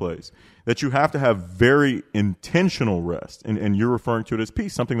marketplace, that you have to have very intentional rest. And you're referring to it as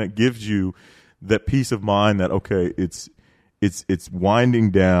peace, something that gives you that peace of mind that, okay, it's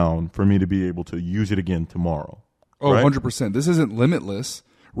winding down for me to be able to use it again tomorrow. Oh, right? 100%. This isn't Limitless,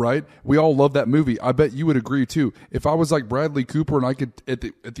 right? We all love that movie. I bet you would agree too. If I was like Bradley Cooper and I could, at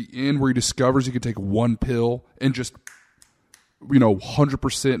the end where he discovers he could take one pill and just,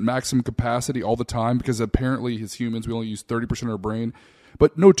 100% maximum capacity all the time, because apparently as humans, we only use 30% of our brain.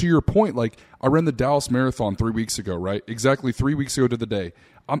 But no, to your point, like I ran the Dallas Marathon 3 weeks ago, right? Exactly 3 weeks ago to the day.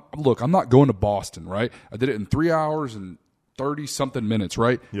 I'm not going to Boston, right? I did it in 3 hours and 30-something minutes,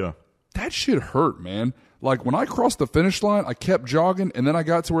 right? Yeah. That shit hurt, man. Like when I crossed the finish line, I kept jogging, and then I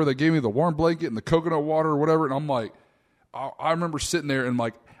got to where they gave me the warm blanket and the coconut water or whatever, and I'm like, I remember sitting there and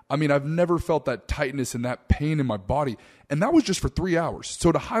like, I've never felt that tightness and that pain in my body. And that was just for 3 hours.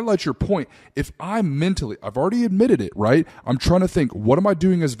 So to highlight your point, if I'm mentally, I've already admitted it, right? I'm trying to think, what am I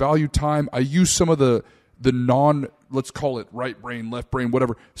doing as value time? I use some of the let's call it right brain, left brain,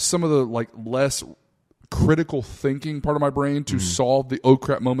 whatever, some of the like less critical thinking part of my brain to solve the oh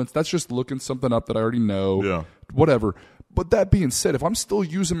crap moments. That's just looking something up that I already know, whatever. But that being said, if I'm still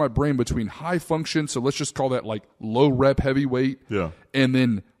using my brain between high function, so let's just call that like low rep, heavy weight, and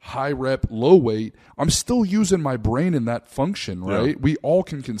then high rep, low weight, I'm still using my brain in that function, right? Yeah. We all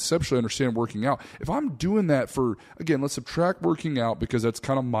can conceptually understand working out. If I'm doing that for, again, let's subtract working out because that's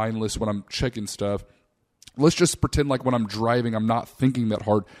kind of mindless when I'm checking stuff. Let's just pretend like when I'm driving, I'm not thinking that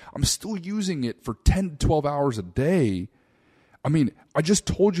hard. I'm still using it for 10 to 12 hours a day. I just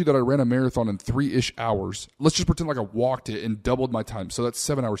told you that I ran a marathon in 3-ish hours. Let's just pretend like I walked it and doubled my time. So that's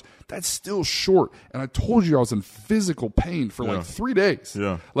 7 hours. That's still short. And I told you I was in physical pain for like 3 days.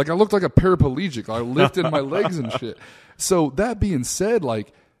 Yeah. Like I looked like a paraplegic. I lifted my legs and shit. So that being said,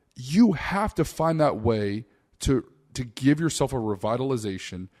 like you have to find that way to give yourself a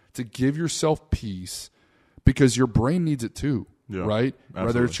revitalization, to give yourself peace, because your brain needs it too, right? Absolutely.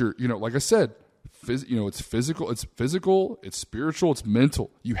 Whether it's your, like I said, it's physical, it's spiritual, it's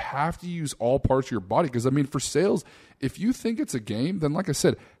mental. You have to use all parts of your body because, for sales, if you think it's a game, then like I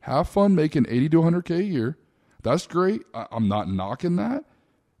said, have fun making 80 to 100K a year. That's great. I'm not knocking that,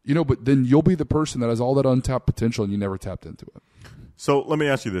 but then you'll be the person that has all that untapped potential and you never tapped into it. So let me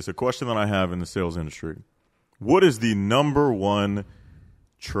ask you this, a question that I have in the sales industry. What is the number one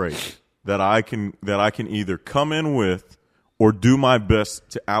trait that I can either come in with or do my best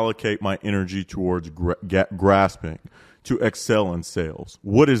to allocate my energy towards grasping to excel in sales?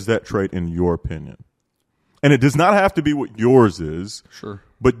 What is that trait in your opinion? And it does not have to be what yours is. Sure.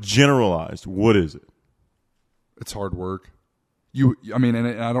 But generalized, what is it? It's hard work.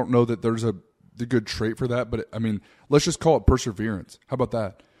 And I don't know that there's the good trait for that, but let's just call it perseverance. How about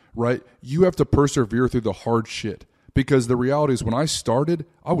that? Right? You have to persevere through the hard shit, because the reality is when I started,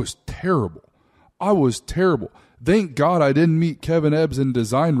 I was terrible. Thank God I didn't meet Kevin Ebbs in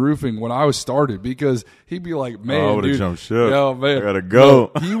design roofing when I was started, because he'd be like, man, I would have dude, jumped ship. yeah, man, I gotta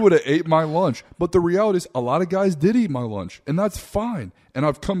go. no, he would have ate my lunch. But the reality is, a lot of guys did eat my lunch, and that's fine. And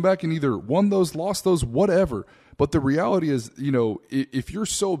I've come back and either won those, lost those, whatever. But the reality is, you know, if you're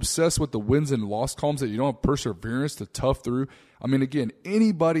so obsessed with the wins and loss columns that you don't have perseverance to tough through, I mean, again,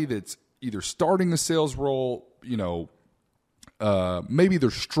 anybody that's either starting a sales role, you know, maybe they're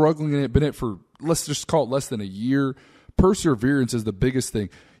struggling in it, been in it for, let's just call it less than a year. Perseverance is the biggest thing.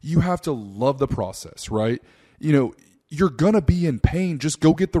 You have to love the process, right? You know, you're going to be in pain. Just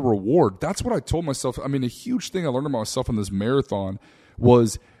go get the reward. That's what I told myself. I mean, a huge thing I learned about myself in this marathon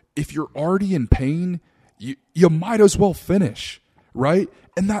was, if you're already in pain, you might as well finish, right?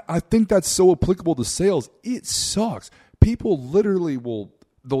 And that, I think that's so applicable to sales. It sucks. People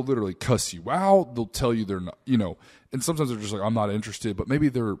they'll literally cuss you out. They'll tell you they're not, you know, and sometimes they're just like, I'm not interested, but maybe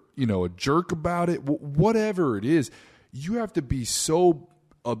they're, you know, a jerk about it. Whatever it is, you have to be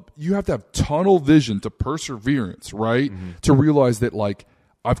you have to have tunnel vision to perseverance, right? Mm-hmm. To realize that, like,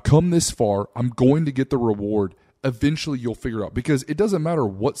 I've come this far, I'm going to get the reward. Eventually you'll figure out, because it doesn't matter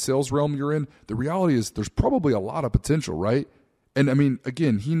what sales realm you're in. The reality is there's probably a lot of potential, right? And I mean,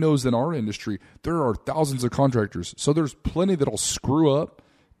 again, he knows in our industry, there are thousands of contractors. So there's plenty that'll screw up.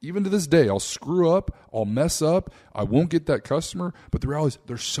 Even to this day, I'll screw up, I'll mess up, I won't get that customer. But the reality is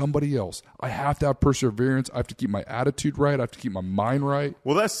there's somebody else. I have to have perseverance. I have to keep my attitude right. I have to keep my mind right.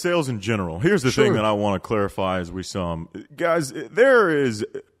 Well, that's sales in general. Here's the thing that I want to clarify as we sum. Guys, there is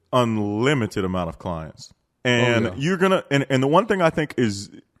unlimited amount of clients. And you're going to, and the one thing I think is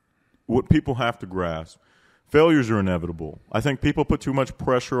what people have to grasp, failures are inevitable. I think people put too much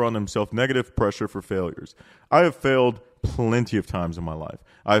pressure on themselves, negative pressure for failures. I have failed plenty of times in my life.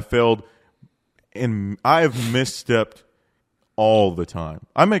 I've failed, and I have misstepped all the time.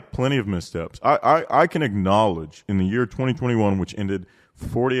 I make plenty of missteps. I can acknowledge in the year 2021, which ended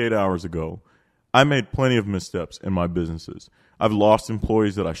 48 hours ago, I made plenty of missteps in my businesses. I've lost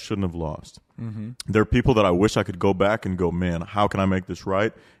employees that I shouldn't have lost. Mm-hmm. There are people that I wish I could go back and go, man, how can I make this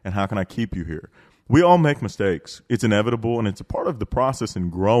right? And how can I keep you here? We all make mistakes. It's inevitable, and it's a part of the process in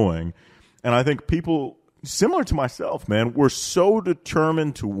growing. And I think people, similar to myself, man, we're so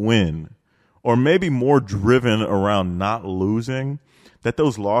determined to win, or maybe more driven around not losing, that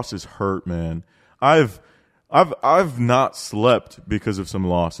those losses hurt, man. I've not slept because of some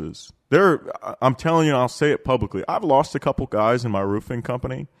losses. I'm telling you, I'll say it publicly. I've lost a couple guys in my roofing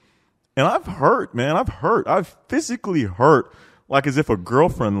company, and I've hurt, man. I've physically hurt, like as if a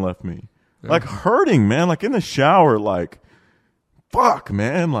girlfriend left me. Yeah. Like hurting, man, like in the shower, like, fuck,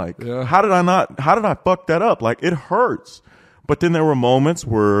 man, like, how did I fuck that up? Like, it hurts. But then there were moments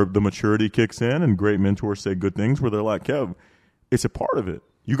where the maturity kicks in and great mentors say good things where they're like, Kev, it's a part of it.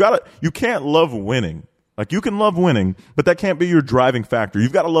 You can't love winning. Like, you can love winning, but that can't be your driving factor.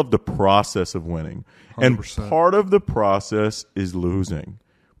 You've got to love the process of winning. 100%. And part of the process is losing.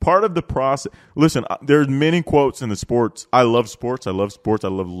 Part of the process. Listen, there's many quotes in the sports. I love sports. I love sports. I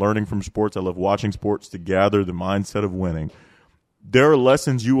love learning from sports. I love watching sports to gather the mindset of winning. There are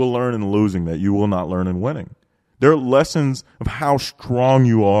lessons you will learn in losing that you will not learn in winning. There are lessons of how strong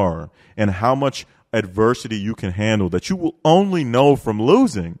you are and how much adversity you can handle that you will only know from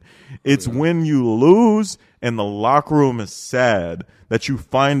losing. It's when you lose and the locker room is sad that you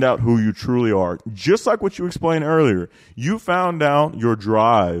find out who you truly are. Just like what you explained earlier, you found out your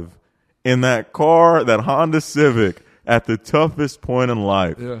drive in that car, that Honda Civic, at the toughest point in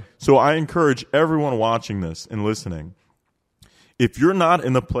life. Yeah. So I encourage everyone watching this and listening, if you're not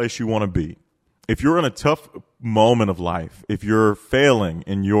in the place you want to be, if you're in a tough moment of life, if you're failing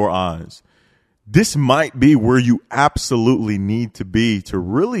in your eyes, this might be where you absolutely need to be to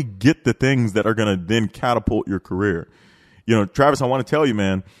really get the things that are going to then catapult your career. You know, Travis, I want to tell you,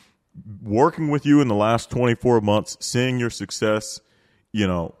 man, working with you in the last 24 months, seeing your success, you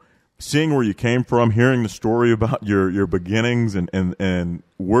know, seeing where you came from, hearing the story about your beginnings and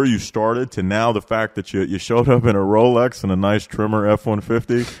where you started to now the fact that you showed up in a Rolex and a nice trimmer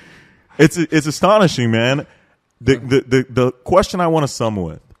F-150, it's astonishing, man. The question I want to sum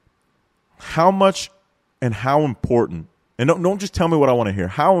with, how much and how important, and don't just tell me what I want to hear,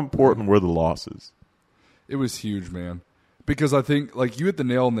 how important were the losses? It was huge, man. Because I think, like, you hit the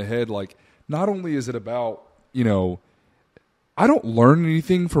nail on the head. Like, not only is it about, you know, I don't learn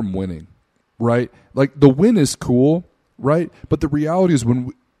anything from winning, right? Like, the win is cool, right? But the reality is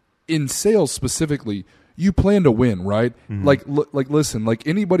in sales specifically, you plan to win, right? Mm-hmm. Like, listen, like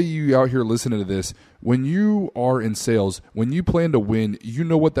anybody you out here listening to this, when you are in sales, when you plan to win, you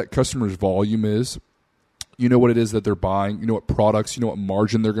know what that customer's volume is. You know what it is that they're buying. You know what products. You know what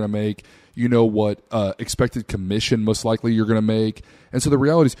margin they're going to make. You know what expected commission most likely you're going to make. And so the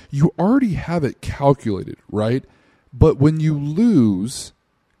reality is you already have it calculated, right? But when you lose,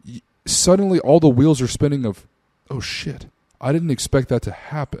 suddenly all the wheels are spinning of, oh shit, I didn't expect that to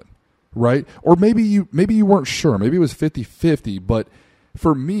happen, right? Or maybe you weren't sure. Maybe it was 50-50. But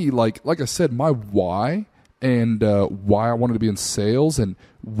for me, like I said, my why and why I wanted to be in sales and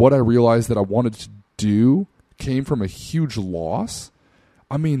what I realized that I wanted to do came from a huge loss.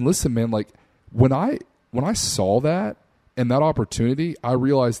 I mean, listen, man, like when I saw that and that opportunity, I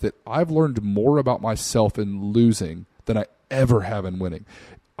realized that I've learned more about myself in losing than I ever have in winning.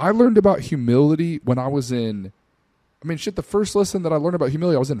 I learned about humility when I was the first lesson that I learned about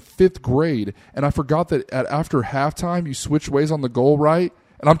humility, I was in 5th grade, and I forgot that after halftime, you switch ways on the goal, right?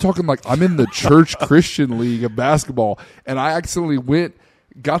 And I'm talking like I'm in the church Christian league of basketball, and I accidentally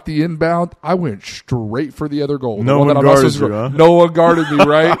got the inbound. I went straight for the other goal. No one guarded you, huh? No one guarded me,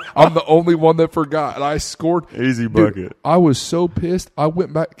 right? I'm the only one that forgot, and I scored. Easy bucket. Dude, I was so pissed. I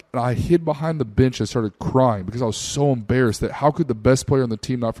went back, and I hid behind the bench and started crying because I was so embarrassed that how could the best player on the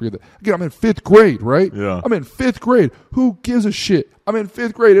team not forget that? Again, I'm in 5th grade, right? Yeah. I'm in 5th grade. Who gives a shit? I'm in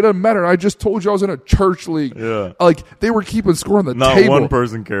 5th grade. It doesn't matter. I just told you I was in a church league. Yeah. Like, they were keeping score on the Not table. one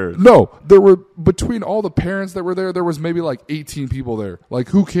person cares. No. There were, between all the parents that were there was maybe like 18 people there. Like,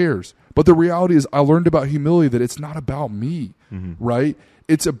 who cares? But the reality is I learned about humility that it's not about me, right?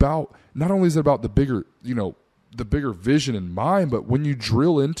 It's about, not only is it about the bigger vision in mind, but when you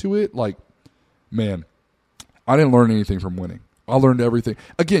drill into it, like, man, I didn't learn anything from winning. I learned everything.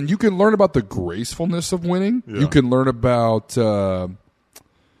 Again, you can learn about the gracefulness of winning. Yeah. You can learn about how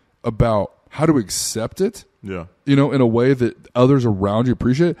to accept it, in a way that others around you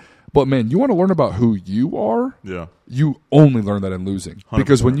appreciate. But, man, you want to learn about who you are? Yeah. You only learn that in losing. 100%.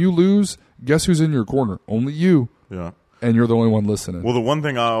 Because when you lose, guess who's in your corner? Only you. Yeah. And you're the only one listening. Well, the one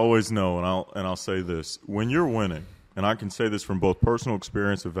thing I always know, and I'll say this, when you're winning, and I can say this from both personal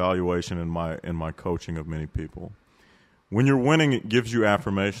experience, evaluation, and my coaching of many people, when you're winning, it gives you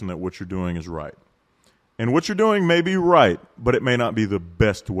affirmation that what you're doing is right. And what you're doing may be right, but it may not be the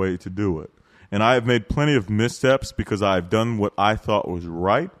best way to do it. And I have made plenty of missteps because I've done what I thought was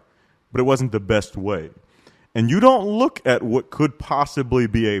right, but it wasn't the best way. And you don't look at what could possibly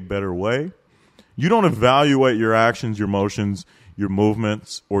be a better way. You don't evaluate your actions, your motions, your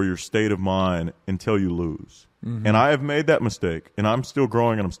movements, or your state of mind until you lose. Mm-hmm. And I have made that mistake, and I'm still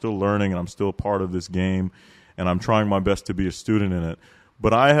growing, and I'm still learning, and I'm still a part of this game, and I'm trying my best to be a student in it.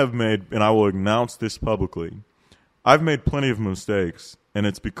 But I have made, and I will announce this publicly, I've made plenty of mistakes, and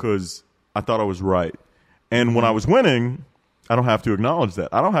it's because I thought I was right. And when I was winning, I don't have to acknowledge that.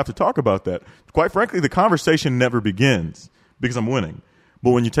 I don't have to talk about that. Quite frankly, the conversation never begins because I'm winning.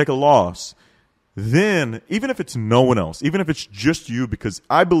 But when you take a loss, then even if it's no one else, even if it's just you, because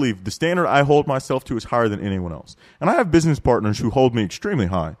I believe the standard I hold myself to is higher than anyone else. And I have business partners who hold me extremely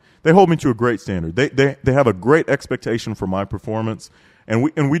high. They hold me to a great standard. They have a great expectation for my performance, and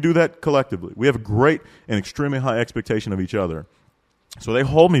we do that collectively. We have a great and extremely high expectation of each other. So they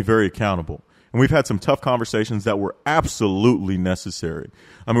hold me very accountable. And we've had some tough conversations that were absolutely necessary.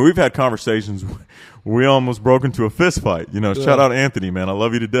 I mean, we've had conversations where we almost broke into a fist fight. Shout out Anthony, man. I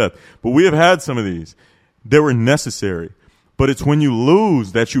love you to death. But we have had some of these. They were necessary. But it's when you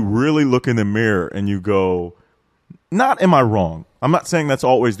lose that you really look in the mirror and you go, not am I wrong? I'm not saying that's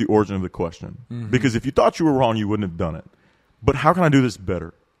always the origin of the question. Mm-hmm. Because if you thought you were wrong, you wouldn't have done it. But how can I do this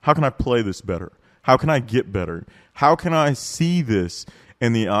better? How can I play this better? How can I get better? How can I see this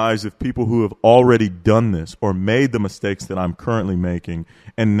in the eyes of people who have already done this or made the mistakes that I'm currently making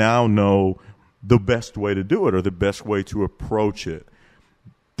and now know the best way to do it or the best way to approach it?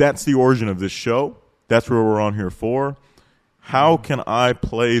 That's the origin of this show. That's what we're on here for. How can I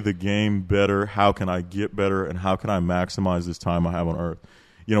play the game better? How can I get better? And how can I maximize this time I have on earth?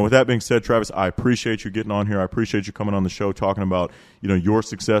 With that being said, Travis, I appreciate you getting on here. I appreciate you coming on the show talking about, your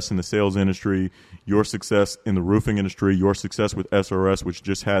success in the sales industry, your success in the roofing industry, your success with SRS, which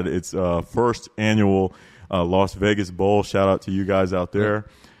just had its first annual Las Vegas Bowl. Shout out to you guys out there.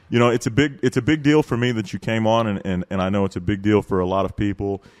 It's a big deal for me that you came on, and I know it's a big deal for a lot of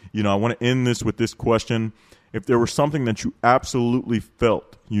people. I want to end this with this question. If there was something that you absolutely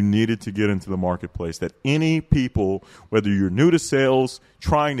felt you needed to get into the marketplace, that any people, whether you're new to sales,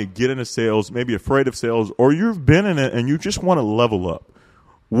 trying to get into sales, maybe afraid of sales, or you've been in it and you just want to level up,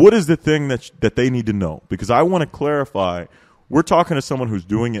 what is the thing that they need to know? Because I want to clarify, we're talking to someone who's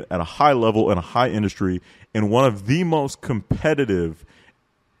doing it at a high level in a high industry in one of the most competitive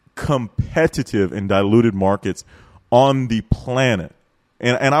and diluted markets on the planet.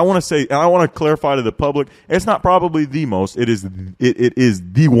 And I want to say, and I want to clarify to the public, it's not probably the most. It is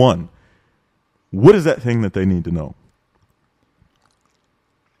the one. What is that thing that they need to know?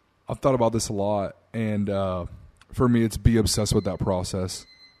 I've thought about this a lot, and for me, it's be obsessed with that process.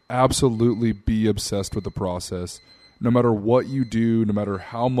 Absolutely be obsessed with the process. No matter what you do, no matter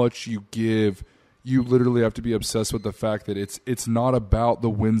how much you give, you literally have to be obsessed with the fact that it's not about the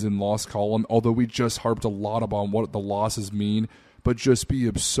wins and loss column, although we just harped a lot about what the losses mean, but just be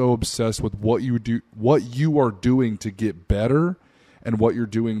so obsessed with what you are doing to get better and what you're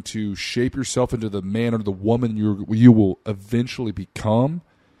doing to shape yourself into the man or the woman you will eventually become,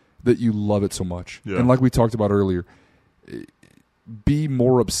 that you love it so much. Yeah. And like we talked about earlier, be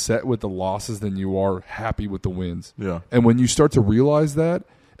more upset with the losses than you are happy with the wins. Yeah. And when you start to realize that,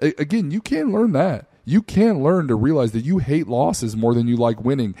 again, you can learn that. You can learn to realize that you hate losses more than you like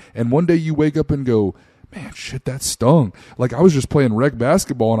winning. And one day you wake up and go, man, shit, that stung. Like, I was just playing rec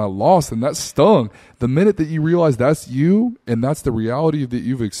basketball and I lost, and that stung. The minute that you realize that's you and that's the reality that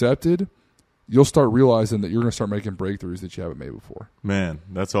you've accepted, you'll start realizing that you're going to start making breakthroughs that you haven't made before. Man,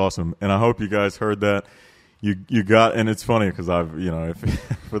 that's awesome. And I hope you guys heard that. You got, and it's funny because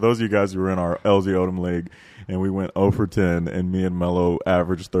for those of you guys who were in our LZ Odom League and we went 0 for 10 and me and Mello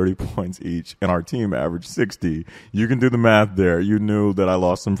averaged 30 points each and our team averaged 60, you can do the math there. You knew that I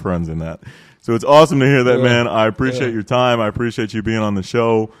lost some friends in that. So it's awesome to hear that, man. I appreciate your time. I appreciate you being on the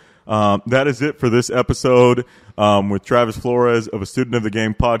show. That is it for this episode with Travis Flores of A Student of the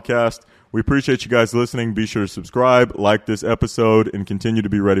Game podcast. We appreciate you guys listening. Be sure to subscribe, like this episode, and continue to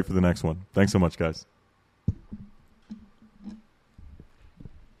be ready for the next one. Thanks so much, guys.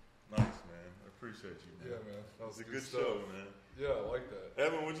 Nice, man. I appreciate you, man. Yeah, man. That was a good show, man. Yeah, I like that.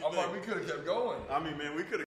 Evan, what'd you think? We could have kept going. I mean, man, we could have.